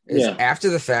 Is after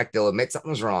the fact, they'll admit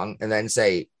something was wrong and then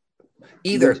say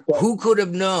either who could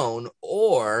have known,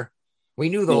 or we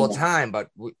knew the whole time, but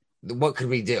what could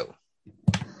we do?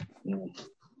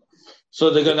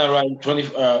 So they're gonna write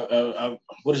the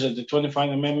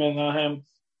 25th Amendment on him,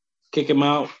 kick him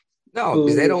out? No,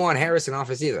 because they don't want Harris in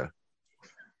office either.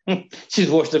 She's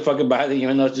worse than fucking Biden,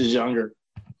 even though she's younger.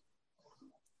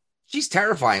 She's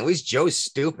terrifying. At least Joe's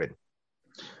stupid.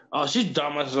 Oh, she's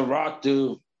dumb as a rock,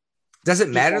 dude. Does it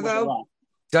matter though?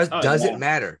 Does it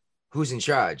matter who's in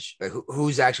charge? Like,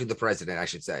 who's actually the president? I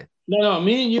should say. No.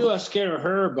 Me and you are scared of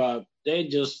her, but they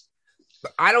just.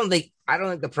 I don't think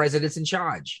the president's in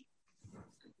charge.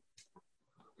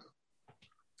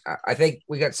 I think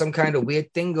we got some kind of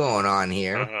weird thing going on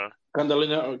here. Uh-huh.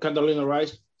 Condoleezza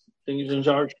Rice, think he's in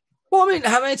charge. Well, I mean,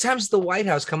 how many times did the White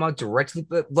House come out directly?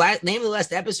 The name of the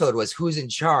last episode was "Who's in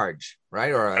Charge,"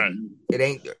 right? Or it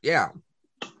ain't. Yeah.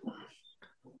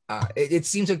 It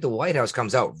seems like the White House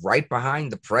comes out right behind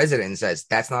the president and says,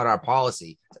 "That's not our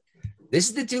policy." This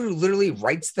is the dude who literally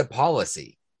writes the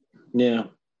policy. Yeah.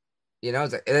 You know,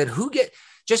 and then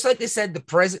just like they said, the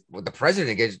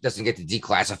president doesn't get to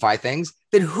declassify things.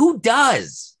 Then who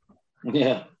does?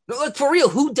 Yeah. No, look, for real,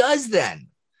 who does then?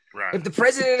 Right. If the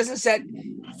president doesn't set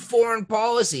foreign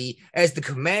policy as the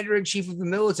commander in chief of the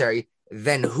military,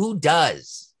 then who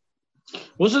does?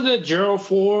 Wasn't it Gerald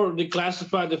Ford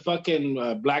declassified the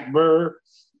fucking Blackbird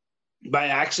by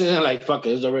accident? Like, fuck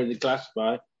it, it's already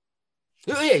declassified.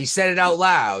 Oh, yeah, he said it out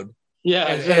loud. Yeah.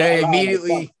 And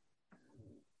immediately.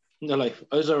 They're like,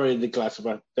 it's already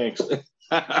declassified. Thanks.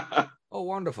 Oh,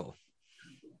 wonderful.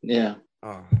 Yeah.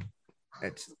 Oh, I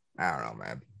don't know,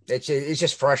 man. It's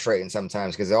just frustrating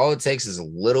sometimes, because all it takes is a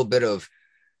little bit of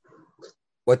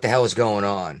what the hell is going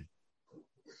on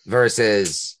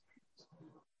versus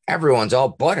everyone's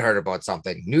all butthurt about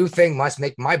something. New thing must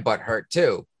make my butt hurt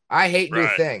too. I hate new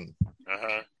thing.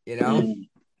 Uh-huh. You know?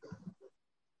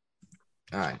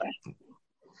 All right.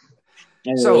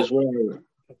 Anyways,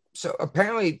 so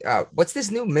apparently, what's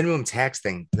this new minimum tax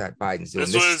thing that Biden's doing?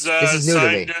 This is new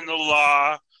signed to me. Into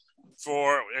law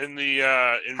in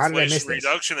the Inflation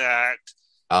Reduction Act.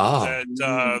 Oh,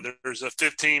 that there's a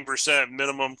 15%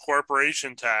 minimum corporate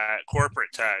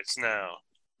tax now.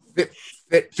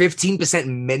 15%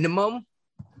 minimum?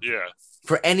 Yeah.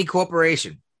 for any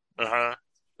corporation, Uh-huh.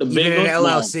 The even big an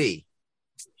ones, no. LLC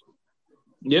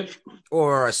Yep.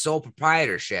 or a sole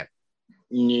proprietorship.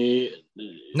 Yeah.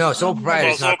 No, sole proprietor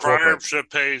Well, is sole not corporate. proprietorship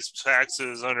pays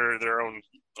taxes under their own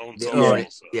They social. already-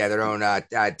 So, yeah, their own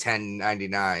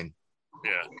 1099.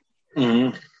 yeah.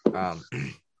 Mm-hmm.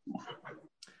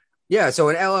 Yeah, so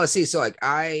an LLC. So like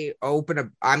I open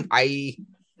a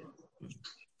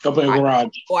Open a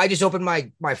garage. I just opened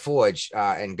my forge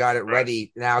and got it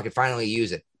ready. Now I can finally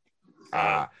use it.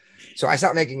 So I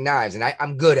started making knives, and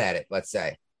I'm good at it. Let's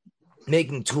say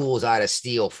making tools out of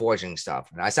steel, forging stuff,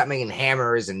 and I started making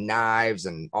hammers and knives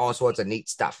and all sorts of neat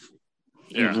stuff.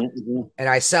 Yeah. Mm-hmm. And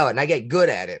I sell it, and I get good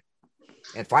at it.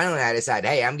 And finally, I decide,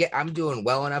 hey, I'm doing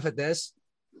well enough at this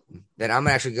that I'm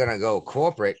actually gonna go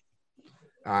incorporate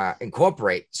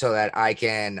so that I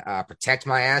can protect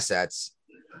my assets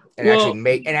and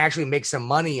actually make some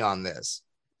money on this.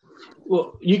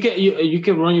 Well, you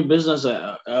can run your business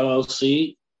at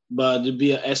LLC, but it'd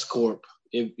be an S corp.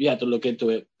 If you have to look into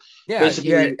it. Yeah,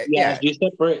 Basically, yeah. You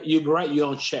separate. You write your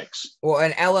own checks. Well,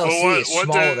 an LLC is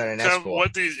smaller than an S corp.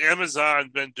 What these Amazon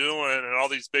been doing and all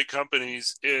these big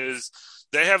companies is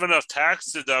they have enough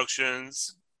tax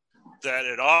deductions that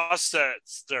it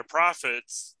offsets their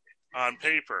profits on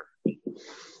paper,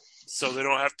 so they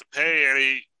don't have to pay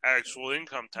any actual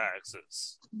income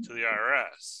taxes to the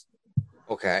IRS.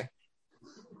 Okay.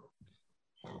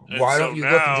 And Why so don't you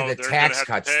look now into the they're tax gonna have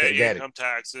cuts to they pay get? income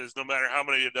taxes, no matter how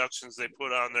many deductions they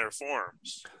put on their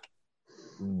forms.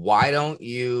 Why don't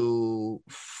you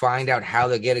find out how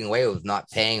they're getting away with not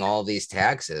paying all these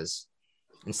taxes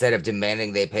instead of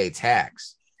demanding they pay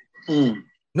tax?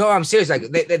 No, I'm serious. Like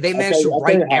they managed to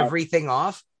write everything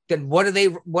off. Then what are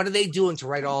they doing to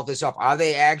write all of this off? Are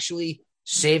they actually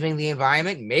saving the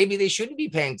environment? Maybe they shouldn't be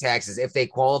paying taxes if they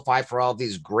qualify for all of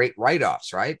these great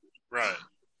write-offs, right? Right.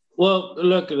 Well,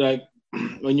 look, like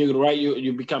when you write,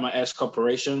 you become an S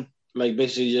corporation, like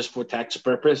basically just for tax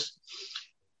purpose.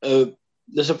 The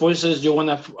suppose says you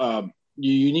want to,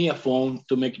 you need a phone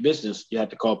to make business. You have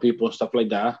to call people and stuff like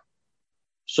that.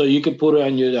 So you can put it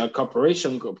on your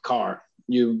corporation car,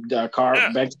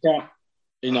 bank account.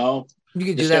 You know, you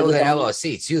can do that with an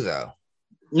LLC too, though.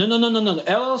 No. The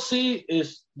LLC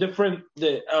is different.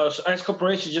 The S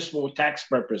corporation is just for tax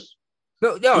purpose.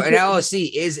 No, an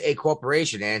LLC is a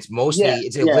corporation, and it's mostly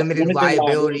it's a limited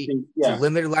liability. It's a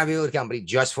limited liability company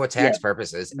just for tax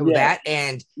purposes. That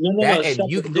and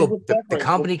you can go. The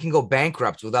company can go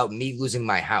bankrupt without me losing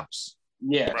my house.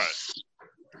 Yes, right.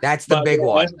 That's the big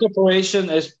one. S corporation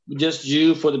is just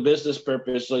you for the business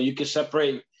purpose, so you can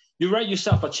separate. You write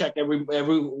yourself a check every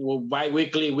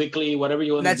bi-weekly, weekly, whatever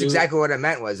you want to do. That's exactly what I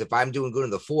meant was if I'm doing good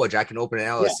in the forge, I can open an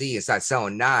LLC and start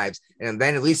selling knives. And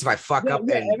then at least if I fuck up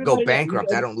and go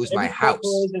bankrupt, I don't lose my house.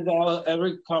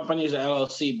 Every company is an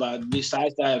LLC, but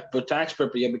besides that, for tax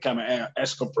purposes, you become an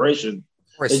S corporation.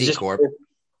 Or a C Corp.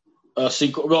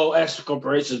 Well, S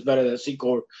corporation is better than C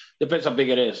Corp. Depends how big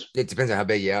it is. It depends on how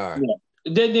big you are. Yeah.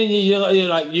 Then you're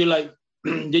like,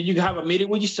 then you have a meeting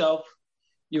with yourself.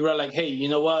 You were like, hey, you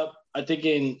know what? I think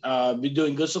be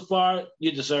doing good so far.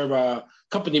 You deserve a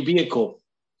company vehicle.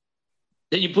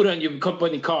 Then you put it on your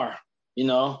company car, you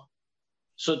know?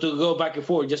 So to go back and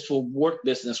forth just for work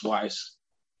business wise.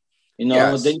 You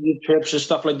know, then you do trips and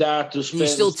stuff like that to spend. You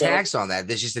still tax on that.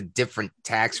 There's just a different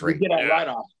tax rate. You get a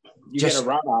write-off. Get a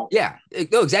write-off. Yeah.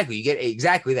 No, exactly. You get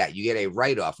exactly that. You get a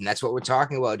write-off. And that's what we're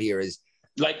talking about here is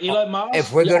like Elon Musk.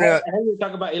 If we're going to... I heard you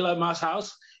talk about Elon Musk's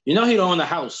house. You know he don't own a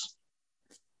house.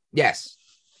 Yes,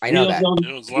 I know that.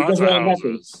 He owns lots of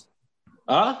houses.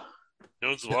 Huh? He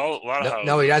owns a lot of houses.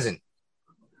 No, he doesn't.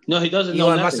 No, he doesn't.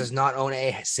 Elon Musk does not own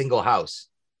a single house.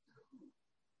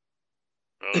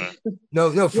 Okay.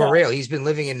 No, for real. He's been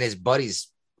living in his buddies'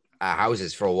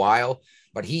 houses for a while,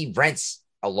 but he rents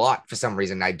a lot for some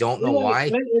reason. I don't know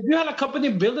why. If you had a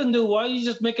company building, dude, why don't you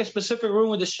just make a specific room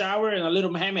with a shower and a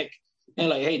little hammock? And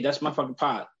like, hey, that's my fucking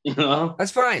pot. You know?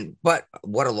 That's fine. But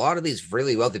what a lot of these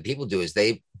really wealthy people do is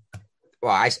they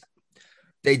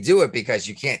do it because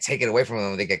you can't take it away from them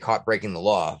when they get caught breaking the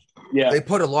law. Yeah. They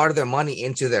put a lot of their money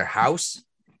into their house.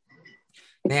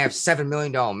 They have $7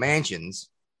 million mansions.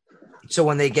 So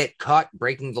when they get caught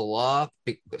breaking the law,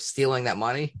 stealing that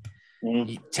money,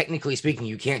 technically speaking,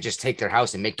 you can't just take their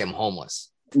house and make them homeless.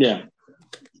 Yeah.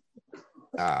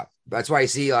 That's why I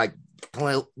see like,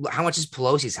 how much is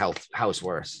Pelosi's house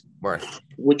worth?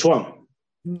 Which one?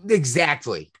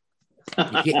 Exactly.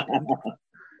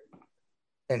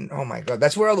 And oh my God,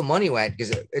 that's where all the money went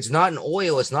because it's not in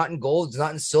oil, it's not in gold, it's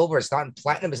not in silver, it's not in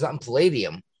platinum, it's not in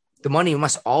palladium. The money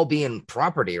must all be in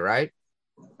property, right?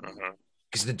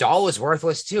 Because the dollar is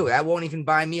worthless too. That won't even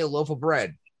buy me a loaf of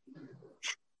bread.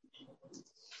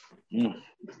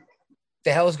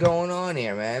 The hell's going on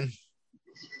here, man?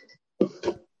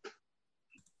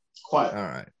 Quiet. All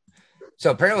right. So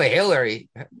apparently Hillary,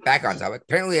 back on topic.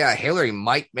 Apparently Hillary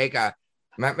might make a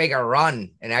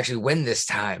run and actually win this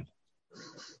time.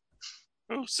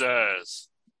 Who says?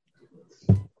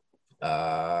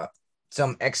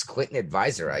 Some ex-Clinton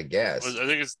advisor, I guess. I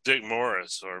think it's Dick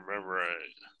Morris, or remember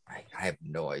right. I have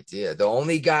no idea. The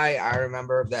only guy I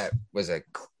remember that was a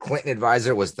Clinton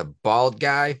advisor was the bald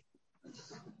guy.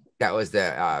 That was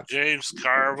the James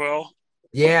Carville.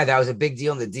 Yeah, that was a big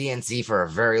deal in the DNC for a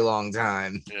very long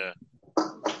time. Yeah.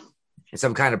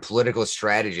 Some kind of political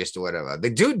strategist or whatever. The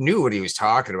dude knew what he was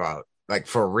talking about, like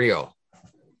for real.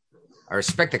 I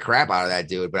respect the crap out of that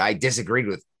dude, but I disagreed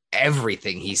with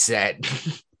everything he said.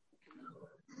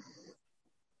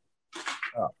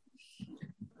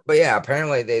 But yeah,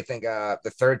 apparently they think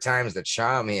the third time is the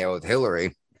charm here with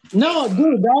Hillary. No,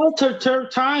 dude, that was her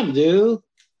third time, dude.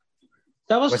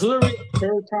 That was Hillary's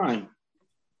third time.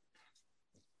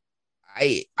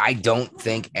 I don't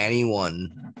think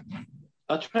anyone.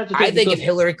 I think if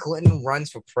Hillary Clinton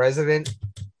runs for president,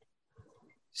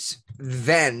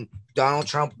 then Donald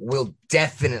Trump will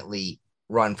definitely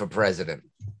run for president.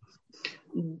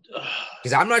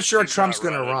 Because I'm not sure Trump's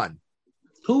going to run.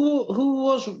 Who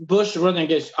was Bush running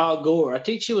against? Al Gore. I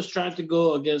think she was trying to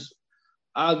go against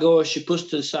Al Gore. She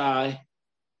pushed to the side.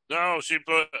 No, she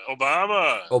put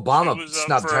Obama. Obama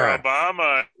snubbed her.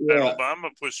 Obama, and Obama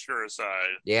pushed her aside.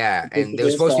 Yeah, and it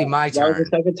was supposed to be my turn. That was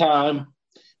the second time.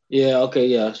 Yeah, okay,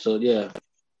 yeah. So, yeah.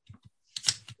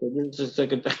 So this is the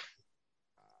second time.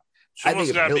 She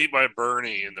almost got beat by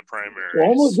Bernie in the primary.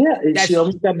 Almost, yeah. She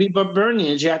almost got beat by Bernie,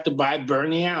 and she had to buy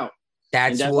Bernie out.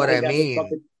 That's what I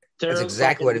mean. That's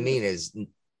exactly what I mean is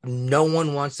no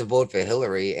one wants to vote for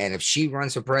Hillary, and if she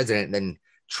runs for president, then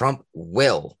Trump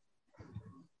will.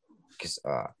 Because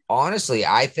honestly,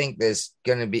 I think it's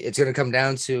going to come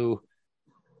down to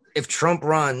if Trump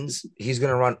runs, he's going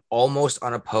to run almost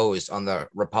unopposed on the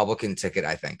Republican ticket,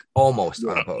 I think. Almost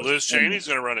unopposed. Liz Cheney's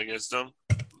going to run against him.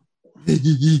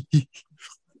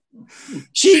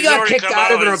 She got kicked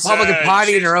out of the Republican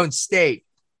Party in her own state.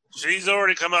 She's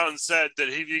already come out and said that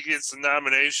if he gets the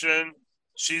nomination,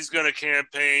 she's going to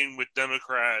campaign with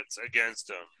Democrats against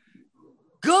him.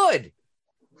 Good.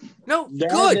 No,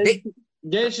 good.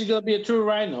 Then she's going to be a true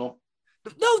rhino.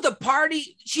 No, the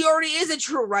party, she already is a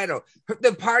true rhino.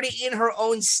 The party in her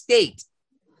own state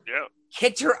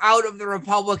kicked her out of the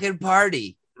Republican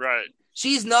Party. Right.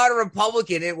 She's not a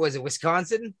Republican. It was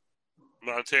Wisconsin?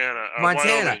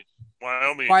 Montana.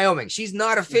 Wyoming. She's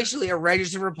not officially a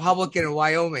registered Republican in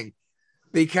Wyoming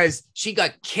because she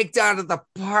got kicked out of the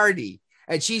party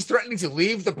and she's threatening to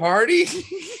leave the party.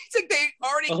 It's like they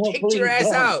already kicked your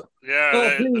ass out.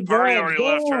 Yeah, the party already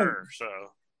left her. So,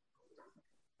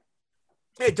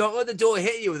 hey, don't let the door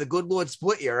hit you with a good Lord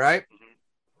split you, right?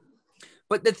 Mm-hmm.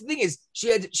 But the thing is,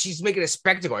 she's making a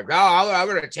spectacle. Like, I'm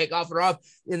going to take off and off.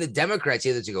 And the Democrats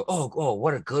here to go, oh,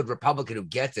 what a good Republican who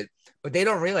gets it. But they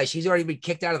don't realize she's already been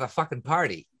kicked out of the fucking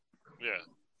party. Yeah.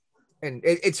 And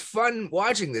it's fun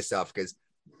watching this stuff because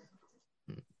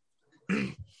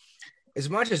as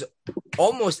much as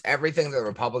almost everything the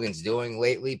Republicans doing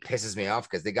lately pisses me off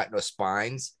because they got no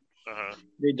spines.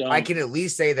 They don't. I can at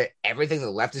least say that everything the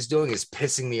left is doing is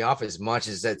pissing me off as much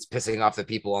as it's pissing off the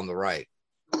people on the right.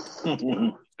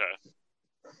 Okay.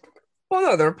 Well,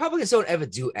 no, the Republicans don't ever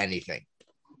do anything.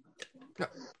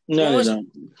 No, they don't.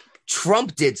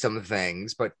 Trump did some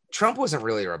things, but Trump wasn't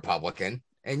really a Republican,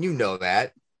 and you know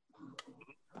that.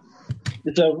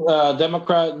 It's a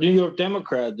Democrat, New York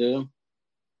Democrat, dude.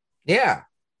 Yeah.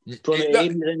 From the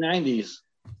 80s and 90s.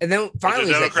 And then finally,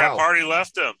 the Democrat Party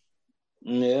left him.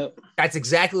 Yep. That's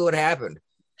exactly what happened.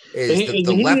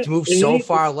 The left moved so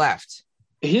far left.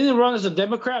 He didn't run as a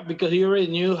Democrat because he already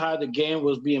knew how the game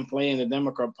was being played in the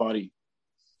Democrat Party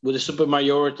with a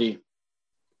supermajority.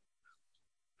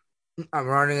 I'm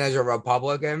running as a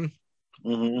Republican.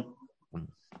 Mm-hmm.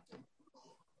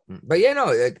 But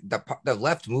the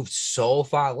left moved so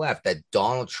far left that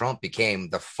Donald Trump became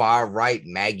the far right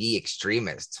Maggie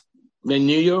extremist. The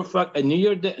New York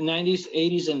 90s,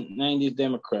 80s, and 90s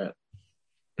Democrat.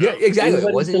 Yeah, exactly.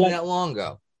 It wasn't even that long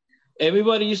ago.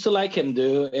 Everybody used to like him,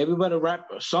 dude. Everybody rap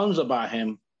songs about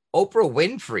him. Oprah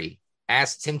Winfrey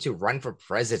asked him to run for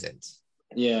president.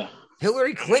 Yeah.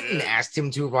 Hillary Clinton asked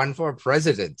him to run for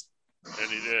president.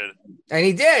 And he did. And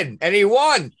he did. And he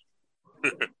won.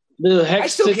 Dude, I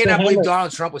still cannot believe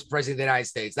Donald Trump was president of the United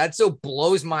States. That so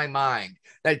blows my mind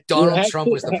that Donald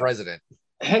Trump was the president.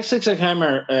 Hex Six and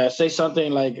Hammer say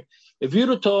something like, if you'd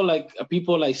have told like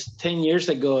people like 10 years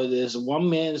ago, this one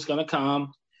man is going to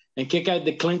come and kick out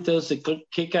the Clintons, and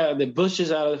kick out the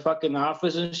Bushes out of the fucking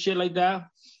office and shit like that,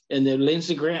 and then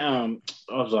Lindsey Graham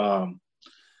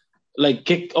like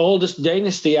kick all this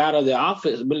dynasty out of the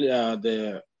office,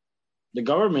 the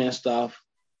government and stuff,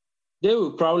 they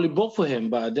would probably vote for him.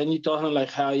 But then you told him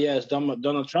like, how yes,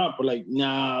 Donald Trump, or like,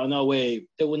 no way,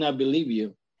 they would not believe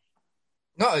you.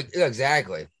 No,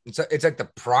 exactly. It's like the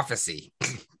prophecy.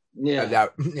 Yeah,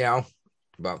 that,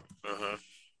 but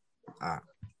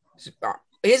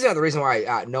here's another reason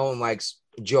why no one likes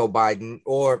Joe Biden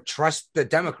or trust the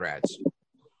Democrats.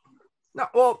 No,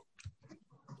 well,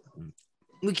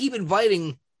 we keep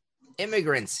inviting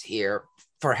immigrants here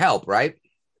for help, right?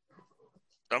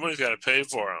 Somebody's got to pay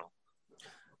for them.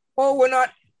 Well, we're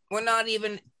not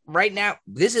even right now.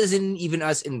 This isn't even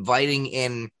us inviting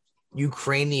in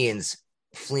Ukrainians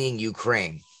fleeing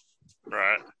Ukraine.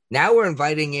 Right. Now we're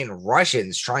inviting in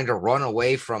Russians trying to run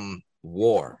away from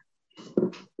war.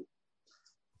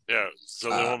 Yeah, so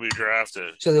they won't be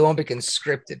drafted. So they won't be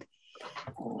conscripted.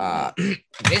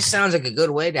 This sounds like a good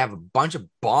way to have a bunch of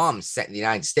bombs set in the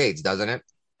United States, doesn't it?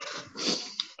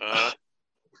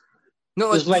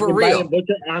 No, it's like for real. A bunch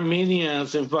of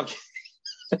Armenians and fucking.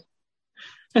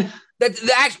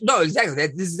 No, exactly.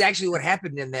 This is actually what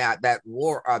happened in that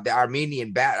war. The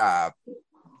Armenian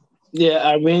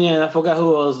Yeah, Armenian. I forgot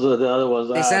who was the other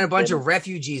ones. They sent a bunch of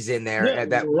refugees in there.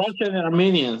 Yeah, Russian and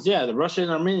Armenians. Yeah, the Russian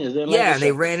and Armenians. And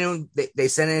they ran in. They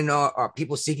sent in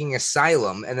people seeking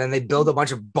asylum, and then they built a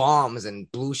bunch of bombs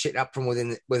and blew shit up from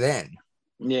within.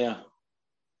 Yeah.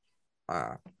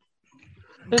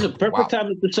 There's a perfect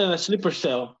time to send a sleeper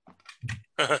cell.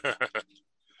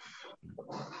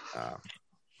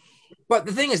 But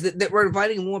the thing is that we're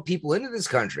inviting more people into this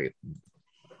country.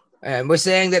 And we're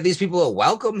saying that these people are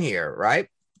welcome here, right?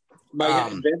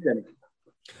 Well,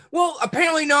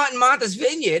 apparently not in Martha's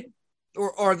Vineyard.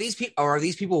 Or are these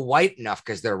people white enough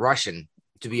because they're Russian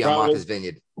to be on Martha's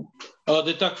Vineyard? Oh,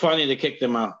 they talk funny. They kick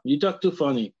them out. You talk too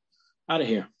funny. Out of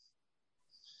here.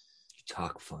 You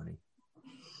talk funny.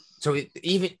 So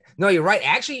you're right.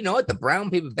 Actually, you know what? The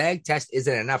brown paper bag test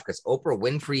isn't enough because Oprah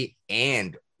Winfrey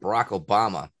and Barack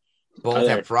Obama both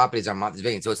have properties on Martha's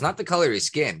Vineyard. So it's not the color of your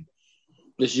skin.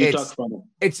 Talk funny.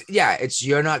 It's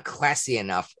you're not classy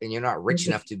enough and you're not rich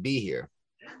enough to be here.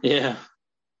 Yeah.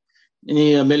 You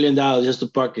need $1 million just to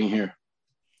park in here.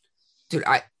 Dude,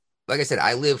 like I said,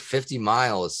 I live 50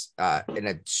 miles in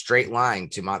a straight line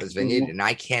to Martha's Vineyard, and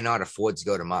I cannot afford to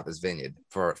go to Martha's Vineyard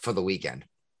for the weekend.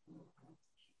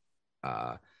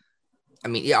 A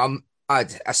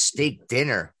steak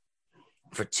dinner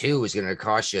for two is going to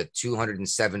cost you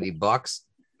 $270.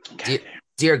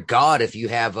 Dear God, if you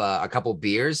have a couple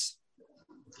beers.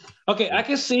 Okay, I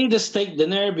can see the steak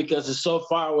dinner because it's so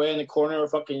far away in the corner of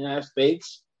fucking United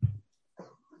States.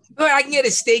 But I can get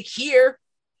a steak here.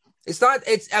 It's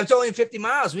only 50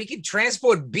 miles. We can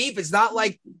transport beef. It's not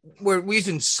like we're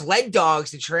using sled dogs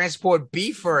to transport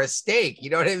beef for a steak. You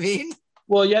know what I mean?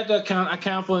 Well, you have to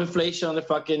account for inflation on the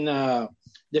fucking the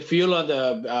fuel on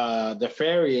the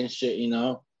ferry and shit, you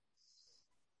know.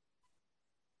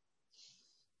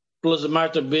 Plus the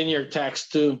Martha Vineyard tax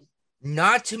too.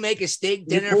 Not to make a steak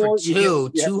dinner for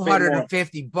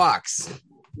 $250.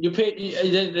 You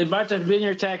pay the Martha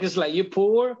Vineyard tax is like you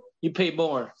poor, you pay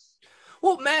more.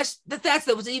 Well, that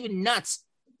was even nuts.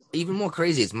 Even more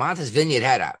crazy is Martha's Vineyard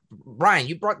had Brian,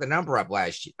 you brought the number up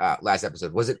last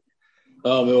episode. Was it?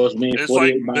 Oh, it was me. It's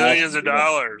like millions of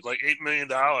dollars, like $8 million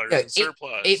in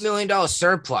surplus. $8 million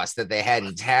surplus that they had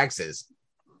in taxes.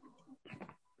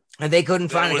 And they couldn't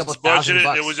find a couple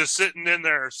 $1,000. It was just sitting in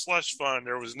their slush fund.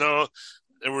 There was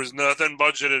nothing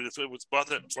budgeted. It was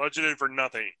budgeted for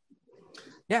nothing.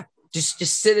 Yeah, just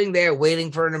sitting there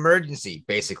waiting for an emergency,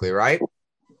 basically, right?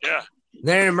 Yeah.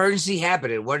 Then an emergency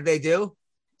happened. And what did they do?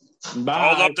 Called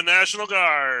up the National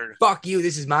Guard. Fuck you.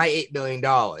 This is my $8 million.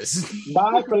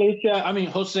 Bye, Felicia.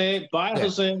 Jose. Bye, yeah.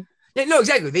 Jose. Yeah, no,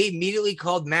 exactly. They immediately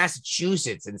called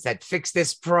Massachusetts and said, fix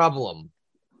this problem.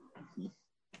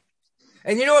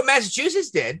 And you know what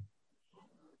Massachusetts did?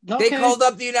 Okay. They called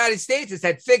up the United States and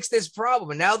said, fix this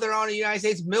problem. And now they're on a United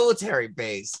States military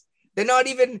base. They're not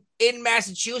even in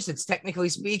Massachusetts, technically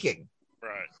speaking.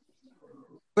 Right.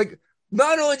 Like,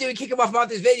 not only did we kick them off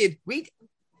Martha's Vineyard, we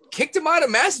kicked them out of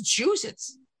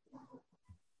Massachusetts.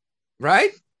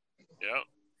 Right? Yeah.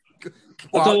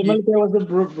 I thought the military wasn't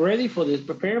ready for this,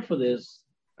 prepared for this.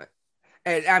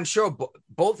 And I'm sure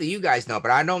both of you guys know, but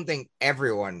I don't think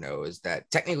everyone knows that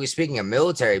technically speaking, a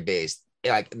military base,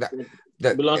 like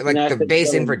the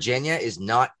base in Virginia is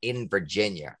not in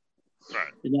Virginia. Right.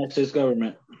 United States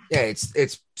government. Yeah,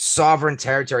 it's sovereign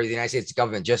territory of the United States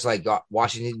government, just like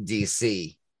Washington,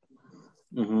 D.C.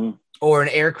 Mm-hmm. Or an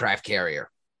aircraft carrier.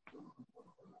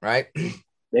 right?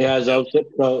 They have zip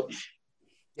code.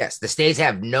 Yes, the states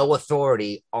have no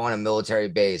authority on a military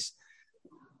base.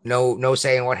 No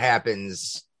saying what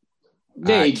happens.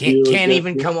 They Can't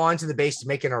even come onto the base to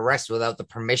make an arrest without the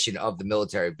permission of the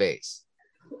military base.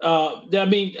 I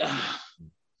mean,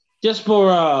 just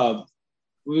for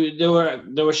they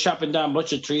were chopping down a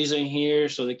bunch of trees in here,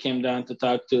 so they came down to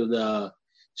talk to the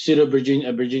city of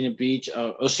Virginia Beach.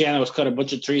 Oceana was cut a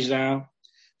bunch of trees down.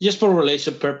 Just for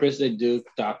relation purpose, they do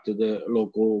talk to the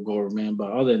local government,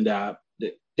 but other than that,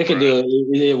 they can do it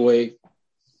either way.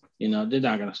 You know, they're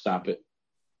not gonna stop it.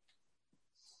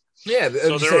 Yeah,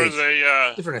 so there was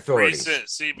a different authorities. Recent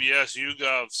CBS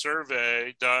YouGov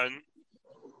survey done,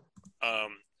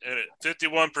 and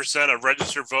 51% of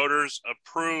registered voters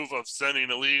approve of sending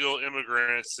illegal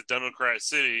immigrants to Democrat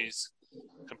cities,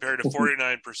 compared to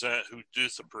 49% who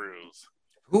disapprove.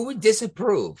 Who would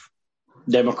disapprove?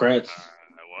 Democrats.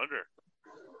 I wonder.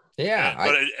 Yeah,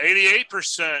 but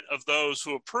 88% of those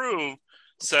who approve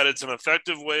said it's an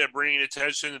effective way of bringing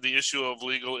attention to the issue of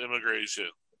legal immigration.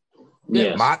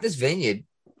 Yeah, Martha's Vineyard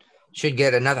should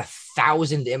get another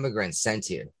 1,000 immigrants sent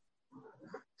here.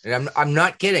 And I'm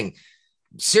not kidding.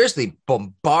 Seriously,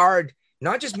 bombard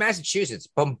not just Massachusetts,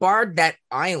 bombard that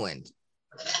island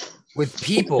with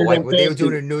people like what they were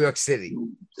doing in New York City.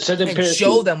 And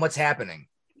show them what's happening.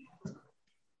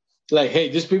 Like, hey,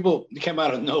 these people came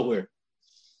out of nowhere.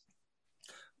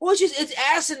 Well, it's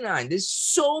asinine. There's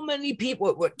so many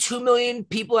people. What 2 million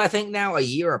people, I think, now a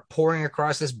year are pouring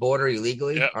across this border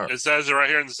illegally. Yeah, it says it right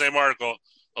here in the same article.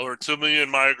 Over 2 million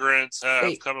migrants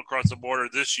have come across the border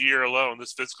this year alone,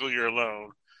 this fiscal year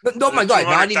alone. But, oh my God,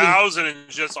 not even 200,000 in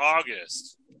just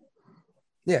August.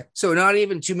 Yeah, so not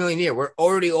even 2 million a year. We're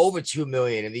already over 2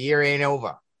 million, and the year ain't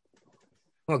over.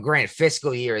 Well, granted,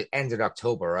 fiscal year ended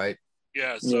October, right?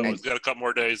 Yeah, so we've got a couple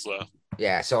more days left.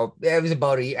 Yeah, so it was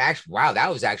about a year. Actually, wow,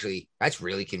 that's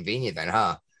really convenient then,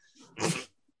 huh?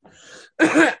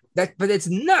 But it's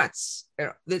nuts.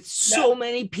 There's so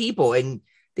many people, and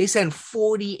they send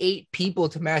 48 people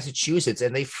to Massachusetts,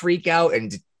 and they freak out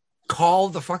and call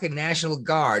the fucking National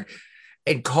Guard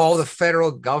and call the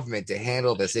federal government to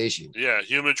handle this issue. Yeah,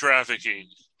 human trafficking.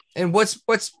 And what's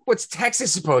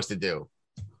Texas supposed to do?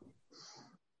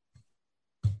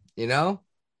 You know?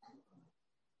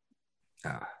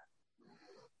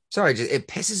 Sorry, it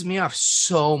pisses me off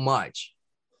so much.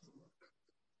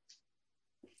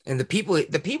 And the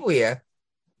people here,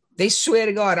 they swear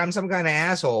to God I'm some kind of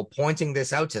asshole pointing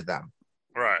this out to them.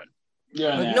 Right.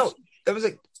 Yeah. No, it was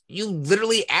like you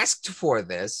literally asked for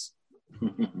this.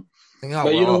 But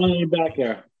you don't want to be back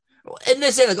there. And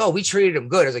they're saying like, "Oh, we treated him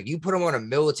good." It's like you put him on a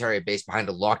military base behind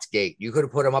a locked gate. You could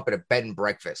have put him up at a bed and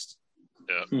breakfast.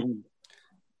 Yeah.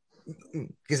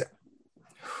 Because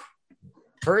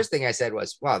first thing I said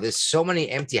was, "Wow, there's so many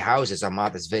empty houses on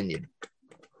Martha's Vineyard."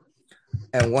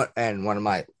 And one of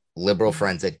my liberal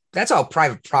friends said, "That's all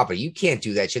private property. You can't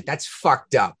do that shit. That's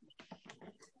fucked up."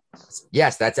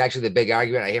 Yes, that's actually the big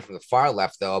argument I hear from the far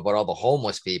left, though, about all the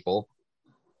homeless people.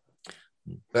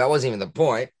 But that wasn't even the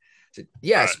point. So,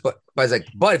 yes, right. but it's like,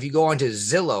 but if you go onto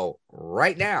Zillow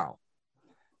right now,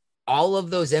 all of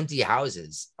those empty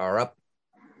houses are up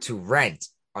to rent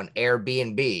on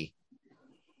Airbnb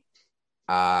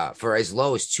for as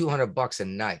low as $200 a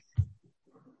night.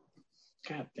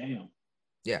 God damn.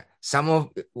 Yeah, some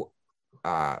of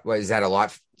what is that a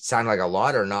lot? Sound like a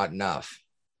lot or not enough?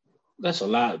 That's a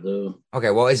lot, dude. Okay,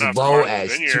 well, as low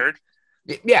as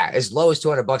as low as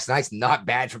 $200 a night's not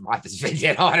bad for Martha's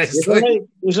Vineyard, honestly.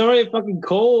 It's already fucking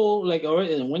cold, like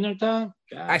already in the wintertime.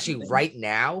 Actually, right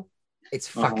now, it's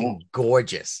fucking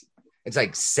gorgeous. It's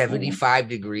like 75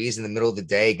 degrees in the middle of the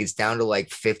day. It gets down to like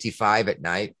 55 at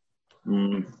night.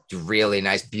 It's really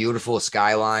nice, beautiful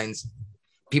skylines.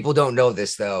 People don't know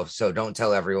this, though, so don't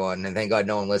tell everyone. And thank God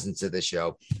no one listens to this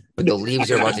show. But the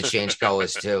leaves are about to change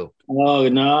colors, too. Oh,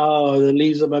 no. The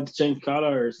leaves are about to change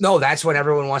colors. No, that's when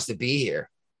everyone wants to be here.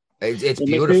 It's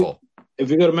beautiful.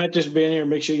 If you go to Martha's Vineyard,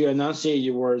 make sure you enunciate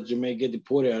your words. You may get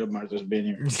deported out of Martha's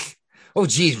Vineyard. Oh,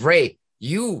 geez, Ray,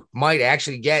 you might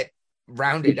actually get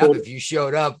rounded up if you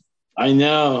showed up. I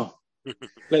know.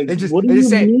 Like, what do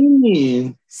you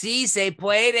mean? Si se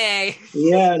puede.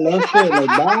 Yeah, no shit. Like,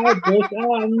 bye, bitch.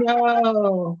 Oh,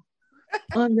 no.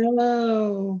 Oh,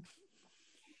 no.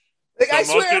 Like, so I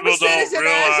swear most people don't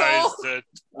realize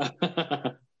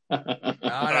that.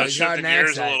 No, shifting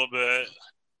gears a little bit.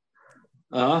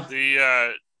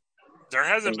 There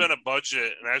hasn't been an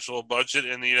actual budget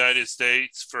in the United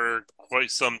States for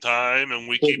quite some time, and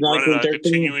we keep running on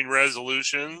continuing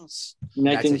resolutions.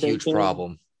 That's a huge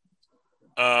problem.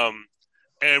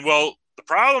 And well, the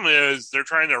problem is they're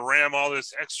trying to ram all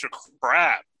this extra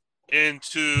crap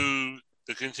into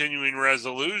the continuing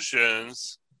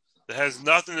resolutions that has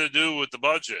nothing to do with the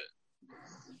budget.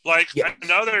 Like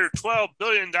another $12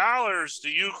 billion to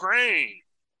Ukraine.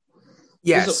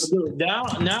 Yes. Now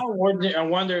I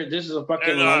wonder if this is a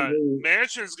fucking. And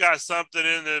Manchin's got something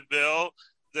in the bill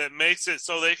that makes it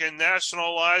so they can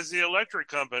nationalize the electric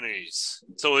companies,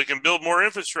 so they can build more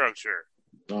infrastructure.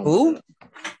 Who?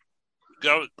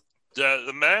 Go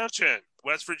the Manchin,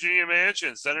 West Virginia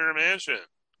Manchin, Senator Manchin.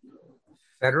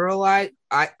 Federalized?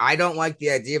 I don't like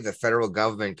the idea of the federal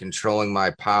government controlling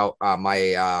my power,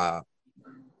 my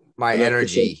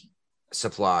energy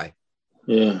supply.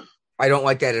 Yeah, I don't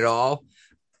like that at all.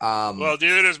 Well,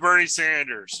 neither does Bernie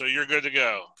Sanders, so you're good to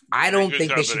go. I don't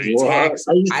think they should be taxed.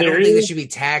 I don't think it should be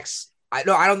taxed. I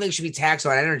don't think it should be taxed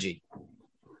on energy,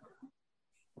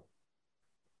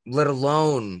 let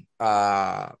alone.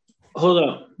 Hold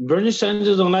up, Bernie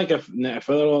Sanders don't like a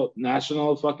federal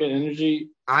national fucking energy.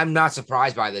 I'm not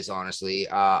surprised by this, honestly.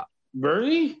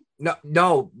 Bernie?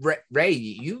 No, Ray,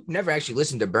 you've never actually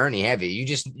listened to Bernie, have you? You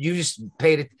just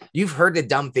paid it. You've heard the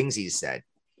dumb things he's said,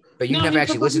 but you never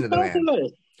actually listened to the man.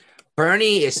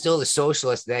 Bernie is still the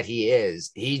socialist that he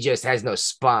is. He just has no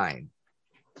spine.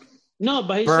 No,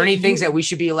 but Bernie thinks that we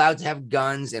should be allowed to have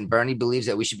guns, and Bernie believes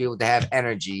that we should be able to have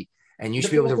energy, and you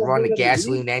should be able to run a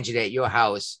gasoline engine at your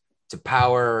house to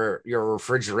power your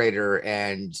refrigerator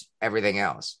and everything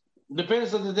else.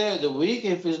 Depends on the day of the week.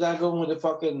 If it's not going with the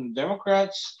fucking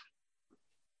Democrats,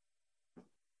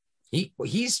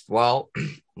 he's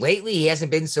lately he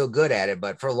hasn't been so good at it,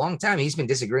 but for a long time he's been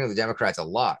disagreeing with the Democrats a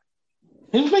lot.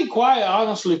 He's been quiet,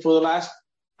 honestly, for the last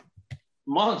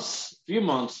few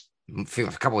months, a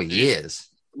couple of years.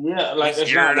 Yeah, like he's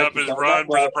gearing up his run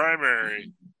for the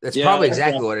primary. That's probably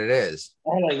exactly what it is.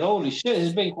 I'm like, holy shit,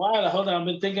 he's been quiet. Hold on, I've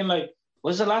been thinking, like,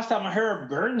 when's the last time I heard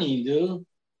Bernie, dude?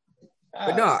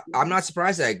 But no, I'm not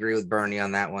surprised I agree with Bernie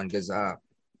on that one, because I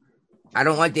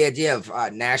don't like the idea of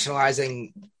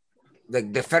nationalizing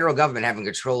the federal government having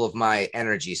control of my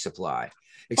energy supply,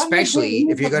 especially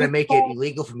if you're going to make it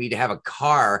illegal for me to have a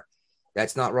car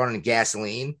that's not running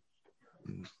gasoline.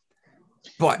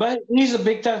 But he's a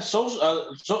big time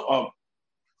socialist.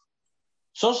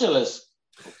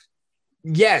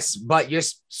 Yes, but your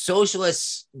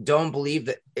socialists don't believe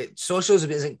that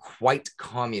socialism isn't quite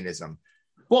communism.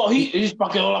 Well, he's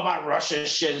fucking all about Russia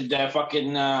shit, that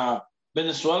fucking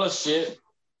Venezuela shit.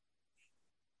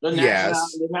 The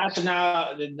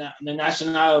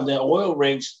oil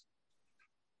rigs.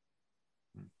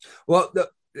 Well,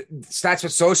 that's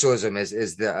what socialism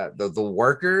is the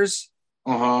workers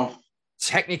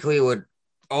technically would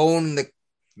own the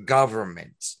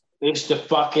government. It's the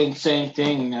fucking same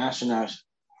thing, nationalizing.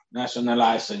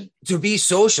 To be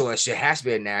socialist, it has to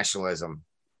be a nationalism.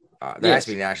 There has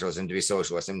to be nationalism to be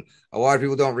socialist, and a lot of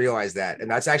people don't realize that. And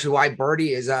that's actually why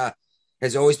Bernie has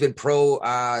always been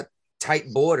pro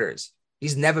tight borders.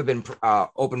 He's never been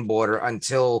open border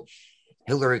until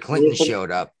Hillary Clinton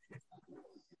showed up.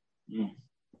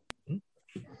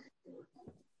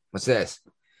 What's this?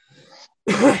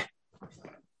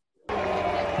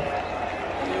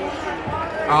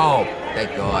 Oh,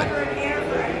 thank God.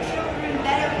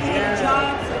 Better paying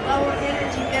jobs and lower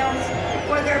energy bills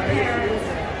for their parents,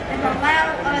 and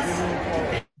allow us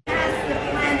to pass the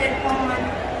planet on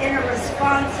in a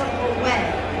responsible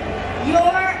way.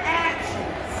 Your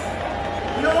actions.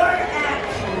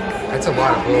 That's a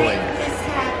lot of bullying. Make this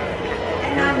happen,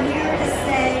 and I'm here to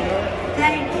say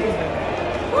thank you.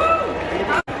 Woo!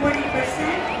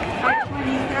 40% by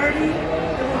 2030,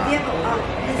 it will give a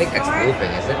I think that's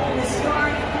moving, is it?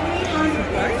 Historic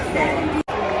 370.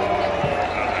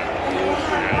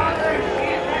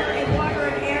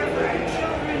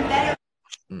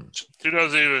 She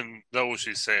doesn't even know what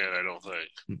she's saying, I don't think.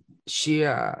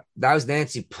 That was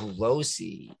Nancy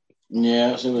Pelosi.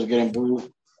 Yeah, she was getting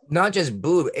booed. Not just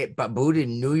booed, but booed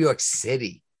in New York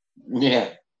City. Yeah.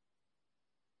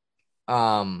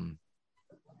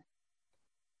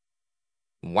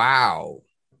 Wow.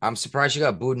 I'm surprised she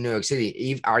got booed in New York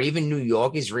City. Are even New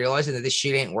Yorkers realizing that this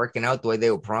shit ain't working out the way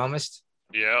they were promised?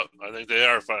 Yeah, I think they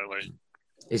are finally.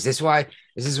 Is this why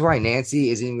Nancy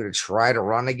isn't even going to try to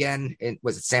run again?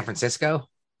 Was it San Francisco?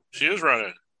 She is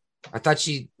running. I thought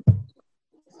she.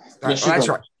 That's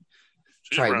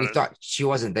right. We thought she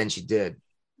wasn't. Then she did.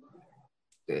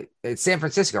 It's San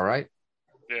Francisco, right?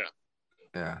 Yeah.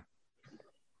 Yeah.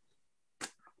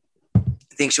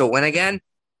 Think she'll win again?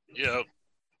 Yeah.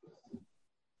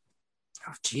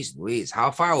 Oh, geez, Louise.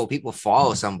 How far will people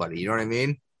follow somebody? You know what I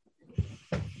mean?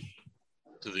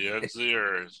 To the ends of the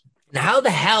earth. Now, how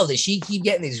the hell does she keep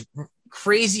getting these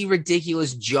crazy,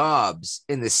 ridiculous jobs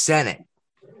in the Senate?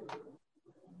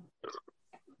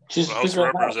 She's The House of Speaker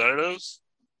of the House. Representatives?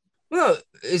 Well,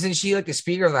 isn't she like the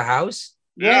Speaker of the House?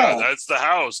 Yeah, that's the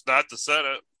House, not the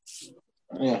Senate.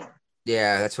 Yeah.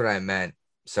 Yeah, that's what I meant.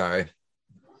 Sorry.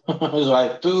 It's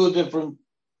like two different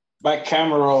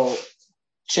bicameral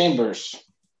chambers.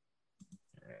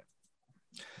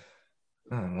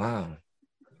 Oh, wow.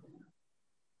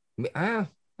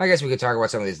 I guess we could talk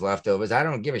about some of these leftovers. I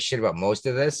don't give a shit about most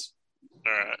of this.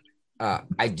 All right.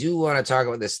 I do want to talk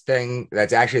about this thing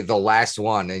that's actually the last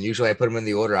one, and usually I put them in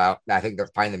the order out. I think they'll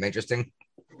find them interesting.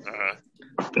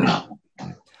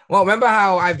 Well, remember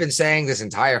how I've been saying this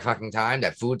entire fucking time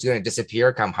that food's going to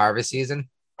disappear come harvest season?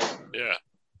 Yeah.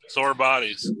 Sore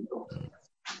bodies.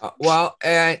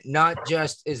 And not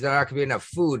just is there not going to be enough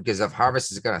food because of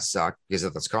harvest is going to suck because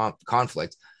of this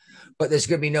conflict, but there's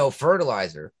going to be no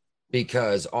fertilizer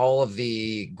because all of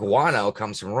the guano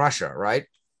comes from Russia, right?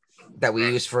 That we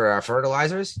use for our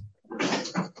fertilizers.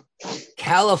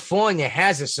 California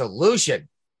has a solution.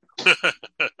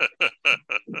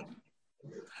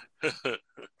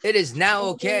 It is now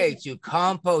okay to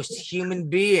compost human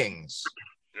beings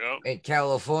in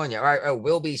California. All right, it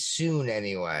will be soon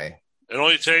anyway. It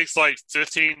only takes like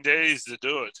 15 days to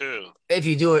do it too. If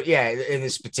you do it, in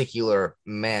this particular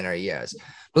manner, yes.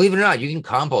 Believe it or not, you can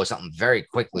compost something very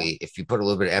quickly if you put a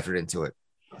little bit of effort into it.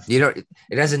 It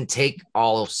doesn't take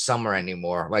all summer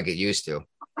anymore like it used to.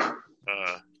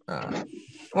 And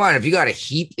if you got a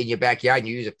heap in your backyard and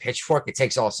you use a pitchfork, it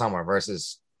takes all summer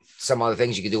versus some other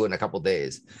things you can do it in a couple of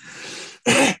days.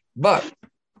 But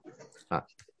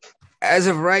as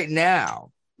of right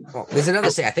now, there's another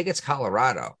state, I think it's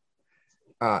Colorado,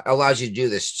 allows you to do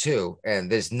this too, and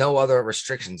there's no other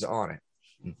restrictions on it.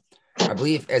 I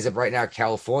believe as of right now,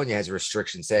 California has a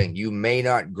restriction saying you may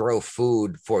not grow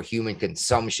food for human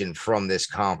consumption from this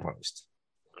compost.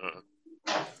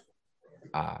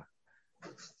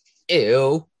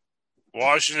 Ew.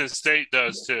 Washington State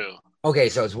does too. Okay,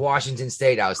 so it's Washington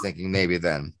State. I was thinking maybe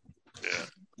then.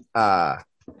 Yeah.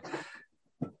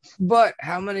 But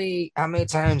how many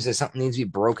times does something need to be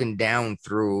broken down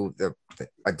through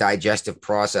a digestive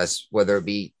process, whether it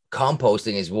be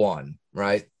composting is one,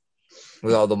 right?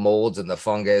 With all the molds and the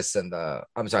fungus and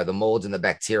the molds and the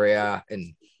bacteria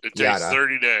and it takes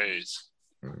 30 days.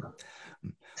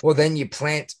 Well, then you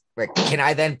plant, can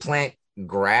I then plant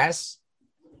grass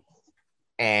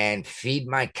and feed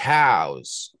my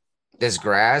cows this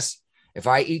grass? If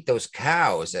I eat those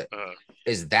cows,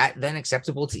 is that then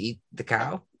acceptable to eat the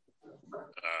cow?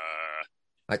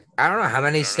 I don't know how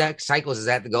many cycles does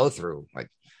that to go through.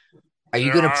 Are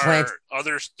you going to plant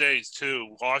other states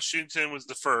too? Washington was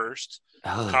the first.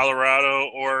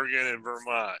 Colorado, Oregon, and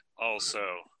Vermont also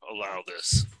allow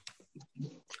this.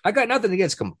 I got nothing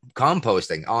against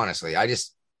composting, honestly.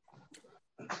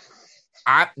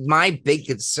 My big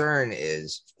concern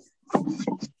is,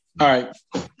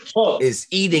 is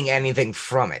eating anything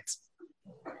from it.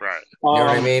 Right. You know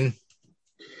what I mean?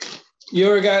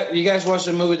 You guys watch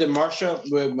the movie The Martian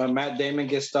where Matt Damon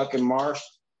gets stuck in Mars?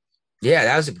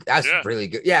 Yeah, that's really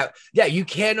good. Yeah, you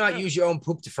cannot use your own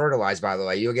poop to fertilize, by the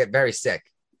way. You'll get very sick.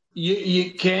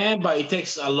 You can, but it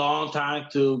takes a long time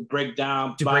to break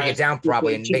down. To break it down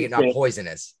properly and make it not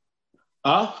poisonous.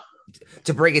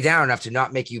 To break it down enough to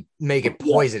not make it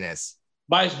poisonous.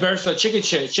 Vice versa, chicken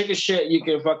shit you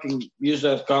can fucking use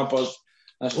as compost.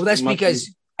 That's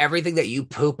because everything that you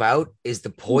poop out is the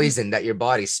poison that your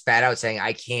body spat out saying,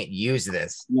 I can't use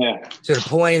this. Yeah. So to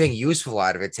pull anything useful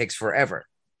out of it takes forever.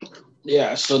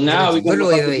 Yeah. So now we're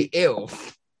literally ill.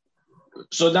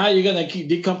 So now you're gonna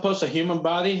decompose a human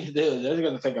body? Dude, that's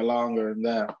gonna take a longer than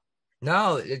that.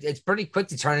 No, it's pretty quick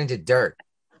to turn into dirt.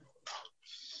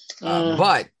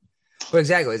 But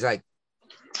exactly, it's like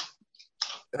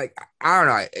I don't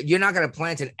know. You're not gonna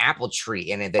plant an apple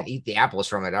tree in it and eat the apples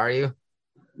from it, are you?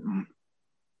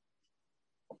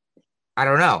 I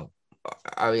don't know.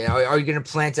 I mean, are you gonna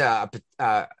plant bell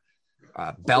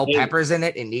peppers in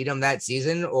it and eat them that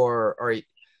season, or?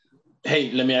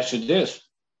 Hey, let me ask you this.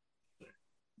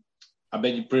 I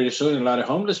bet you pretty soon a lot of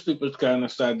homeless people is going to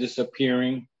start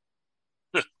disappearing.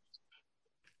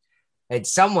 And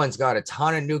someone's got a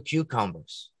ton of new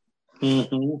cucumbers.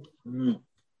 Mm-hmm.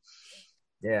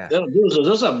 Yeah.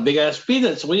 Those are big-ass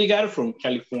peanuts. Where you got it from?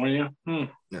 California? Yeah.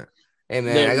 Hey,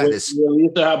 man, I got this. You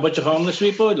used to have a bunch of homeless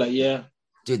people? Yeah.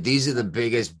 Dude, these are the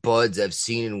biggest buds I've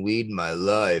seen in weed in my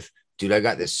life. Dude, I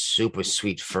got this super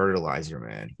sweet fertilizer,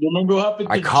 man. You remember what happened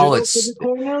to I call it.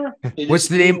 What's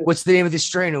the name? What's the name of this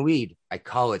strain of weed? I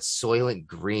call it Soylent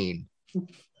Green.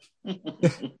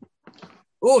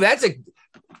 Oh, that's a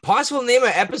possible name of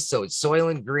episode,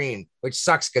 Soylent Green, which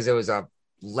sucks because it was a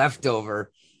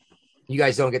leftover. You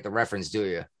guys don't get the reference, do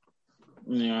you?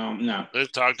 No.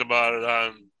 They've talked about it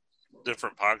on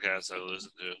different podcasts I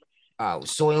listen to. Oh,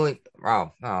 Soylent.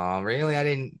 Oh, really? I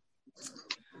didn't.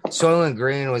 Soylent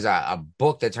Green was a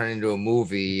book that turned into a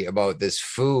movie about this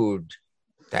food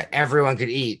that everyone could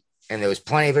eat, and there was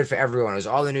plenty of it for everyone. It was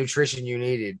all the nutrition you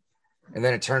needed, and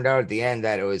then it turned out at the end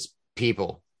that it was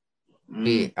people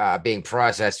being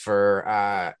processed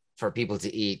for people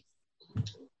to eat.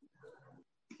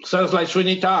 Sounds like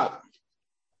Sweeney Todd.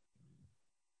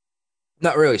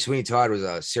 Not really. Sweeney Todd was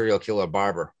a serial killer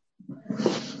barber.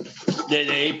 They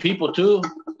ate people too.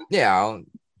 Yeah.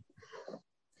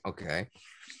 Okay.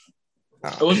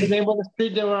 What's the name of the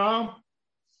street they were on?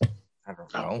 I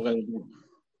don't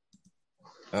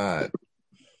know.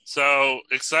 So,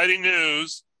 exciting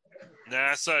news.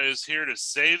 NASA is here to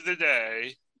save the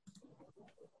day.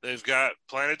 They've got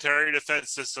planetary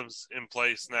defense systems in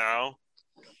place now.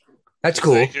 That's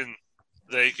cool.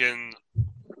 They can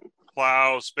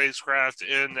plow spacecraft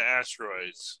into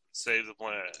asteroids, save the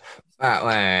planet.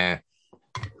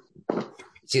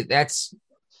 See, that's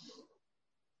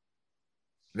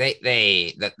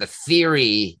the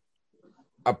theory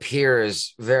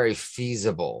appears very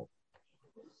feasible.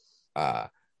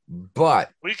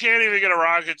 But we can't even get a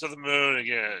rocket to the moon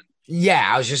again. Yeah,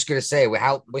 I was just gonna say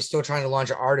we're still trying to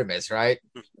launch Artemis, right?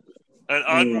 An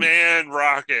unmanned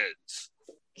rocket.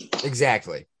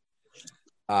 Exactly.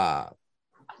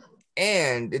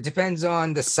 And it depends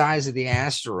on the size of the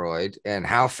asteroid and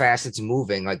how fast it's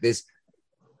moving. Like this,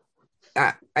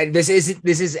 this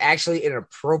is actually an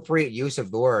appropriate use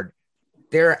of the word.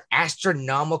 There are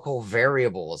astronomical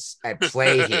variables at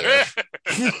play here.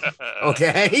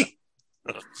 Okay.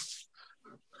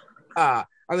 I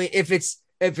mean, if it's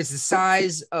the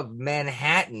size of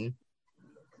Manhattan,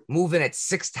 moving at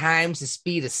 6 times the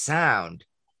speed of sound,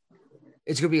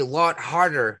 it's going to be a lot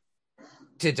harder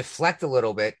to deflect a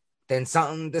little bit than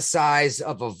something the size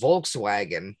of a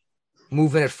Volkswagen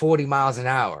moving at 40 miles an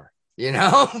hour, you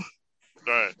know?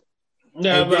 Right.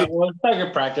 Yeah, but it's like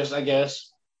a practice, I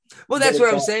guess. Well, that's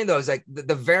what I'm saying, though. Is like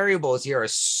the variables here are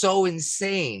so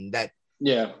insane that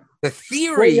the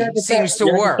theory seems to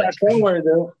work.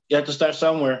 You have to start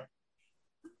somewhere.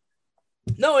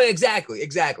 No, exactly.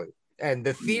 And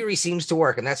the theory seems to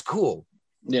work, and that's cool.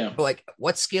 Yeah. But like,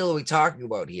 what scale are we talking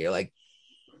about here? Like,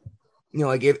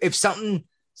 like if something,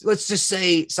 let's just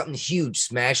say something huge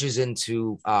smashes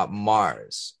into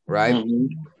Mars, right? Mm-hmm.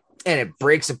 And it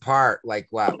breaks apart, like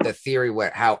the theory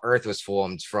how Earth was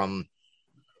formed from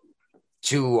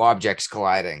 2 objects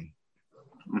colliding.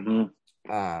 Mm-hmm.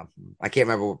 I can't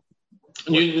remember.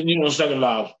 Newton's second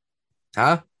law.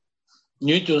 Huh?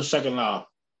 Newton's second law.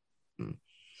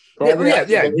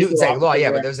 Yeah. Newton's second law.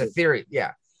 Yeah, but there's a theory.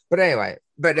 Yeah. But anyway,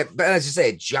 but let's just say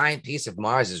a giant piece of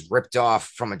Mars is ripped off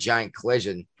from a giant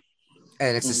collision,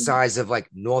 and it's the size of like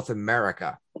North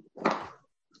America,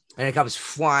 and it comes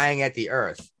flying at the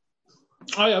Earth.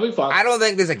 Oh yeah, we fine. I don't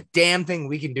think there's a damn thing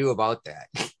we can do about that.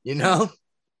 You know?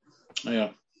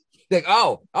 Yeah. Like,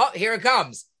 oh, here it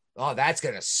comes. Oh, that's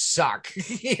gonna suck.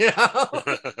 You know?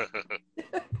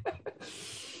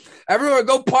 Everyone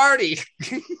go party.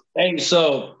 Hey,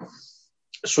 so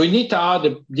Sweeney Todd,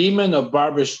 the demon of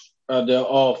barbers,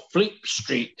 Fleet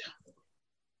Street.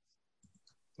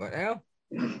 What now?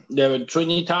 The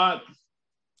Sweeney Todd.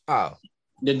 Oh.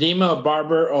 The demon of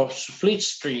barber of Fleet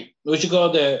Street. We should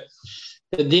go the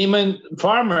demon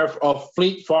farmer of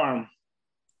Fleet Farm.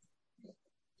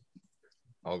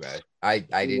 Okay. I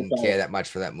didn't care that much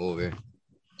for that movie.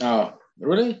 Oh,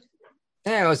 really?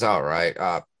 Yeah, it was all right.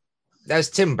 That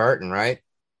was Tim Burton, right?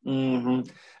 Mm-hmm.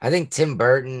 I think Tim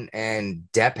Burton and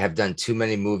Depp have done too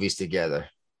many movies together.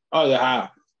 Oh, yeah.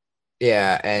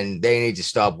 Yeah, and they need to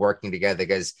stop working together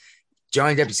because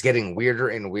Johnny Depp is getting weirder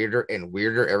and weirder and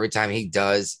weirder every time he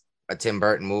does a Tim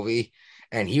Burton movie.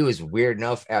 And he was weird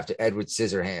enough after Edward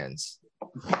Scissorhands.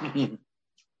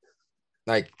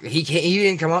 Like, he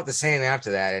didn't come out the same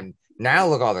after that. And now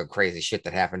look all the crazy shit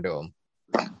that happened to him.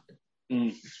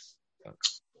 Mm.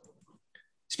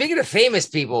 Speaking of famous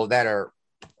people that are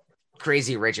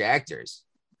crazy rich actors,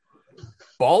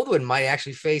 Baldwin might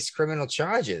actually face criminal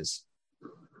charges.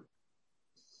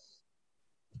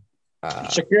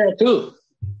 Shakira too.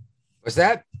 What's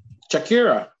that?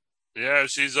 Shakira. Yeah,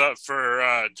 she's up for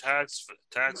tax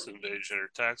evasion or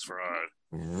tax fraud.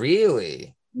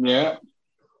 Really? Yeah.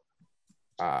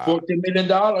 $14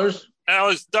 million.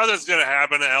 Alex, nothing's gonna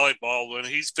happen to Alec Baldwin.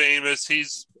 He's famous.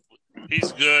 He's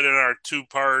good in our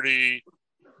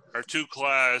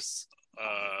two-class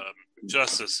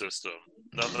justice system.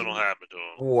 Nothing will happen to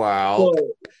him. Wow. So,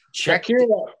 check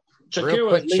Shakira real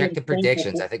quick. Check the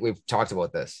predictions. I think we've talked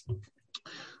about this.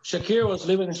 Shakira was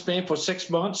living in Spain for 6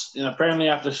 months, and apparently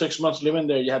after 6 months living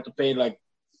there, you have to pay like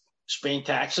Spain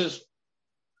taxes.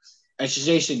 And she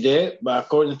says she did, but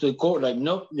according to the court, like,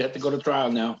 nope, you have to go to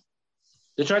trial now.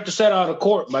 They tried to set out of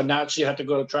court, but now she had to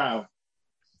go to trial.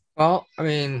 Well, I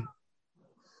mean,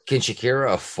 can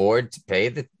Shakira afford to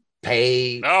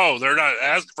pay? No, they're not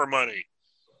asking for money.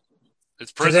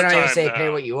 It's So prison they're not time gonna say now. pay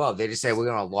what you owe. They just say we're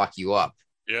gonna lock you up.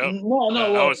 Yep. No, I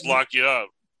well, always lock you up.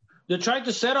 they tried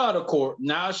to set out of court.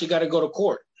 Now she got to go to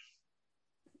court.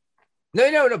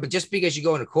 No. But just because you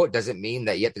go into court doesn't mean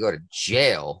that you have to go to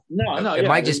jail. No. It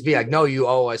might just be like, no, you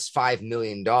owe us $5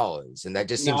 million, and that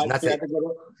just seems Now she nothing. had to go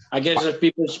to- I guess there's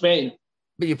people in Spain.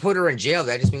 But you put her in jail.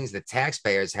 That just means the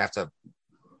taxpayers have to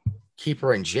keep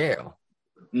her in jail.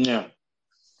 Yeah.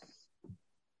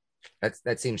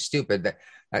 That seems stupid.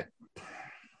 That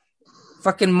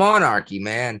fucking monarchy,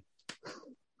 man.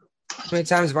 How many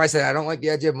times have I said I don't like the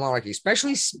idea of monarchy,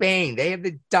 especially Spain? They have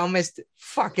the dumbest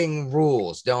fucking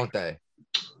rules, don't they?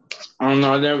 I don't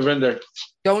know. I've never been there.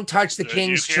 Don't touch the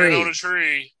king's you can't tree. own a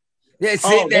tree. Yeah,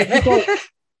 Oh,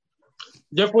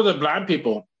 they're for the blind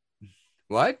people.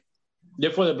 What?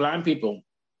 They're for the blind people.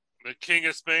 The king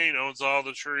of Spain owns all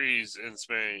the trees in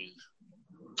Spain.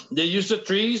 They use the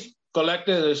trees, collect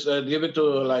it, give it to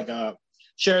like a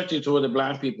charity to the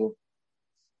blind people.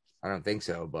 I don't think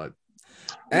so, but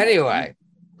anyway,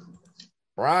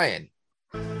 Brian,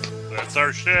 That's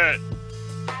our shit.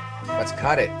 let's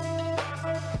cut it.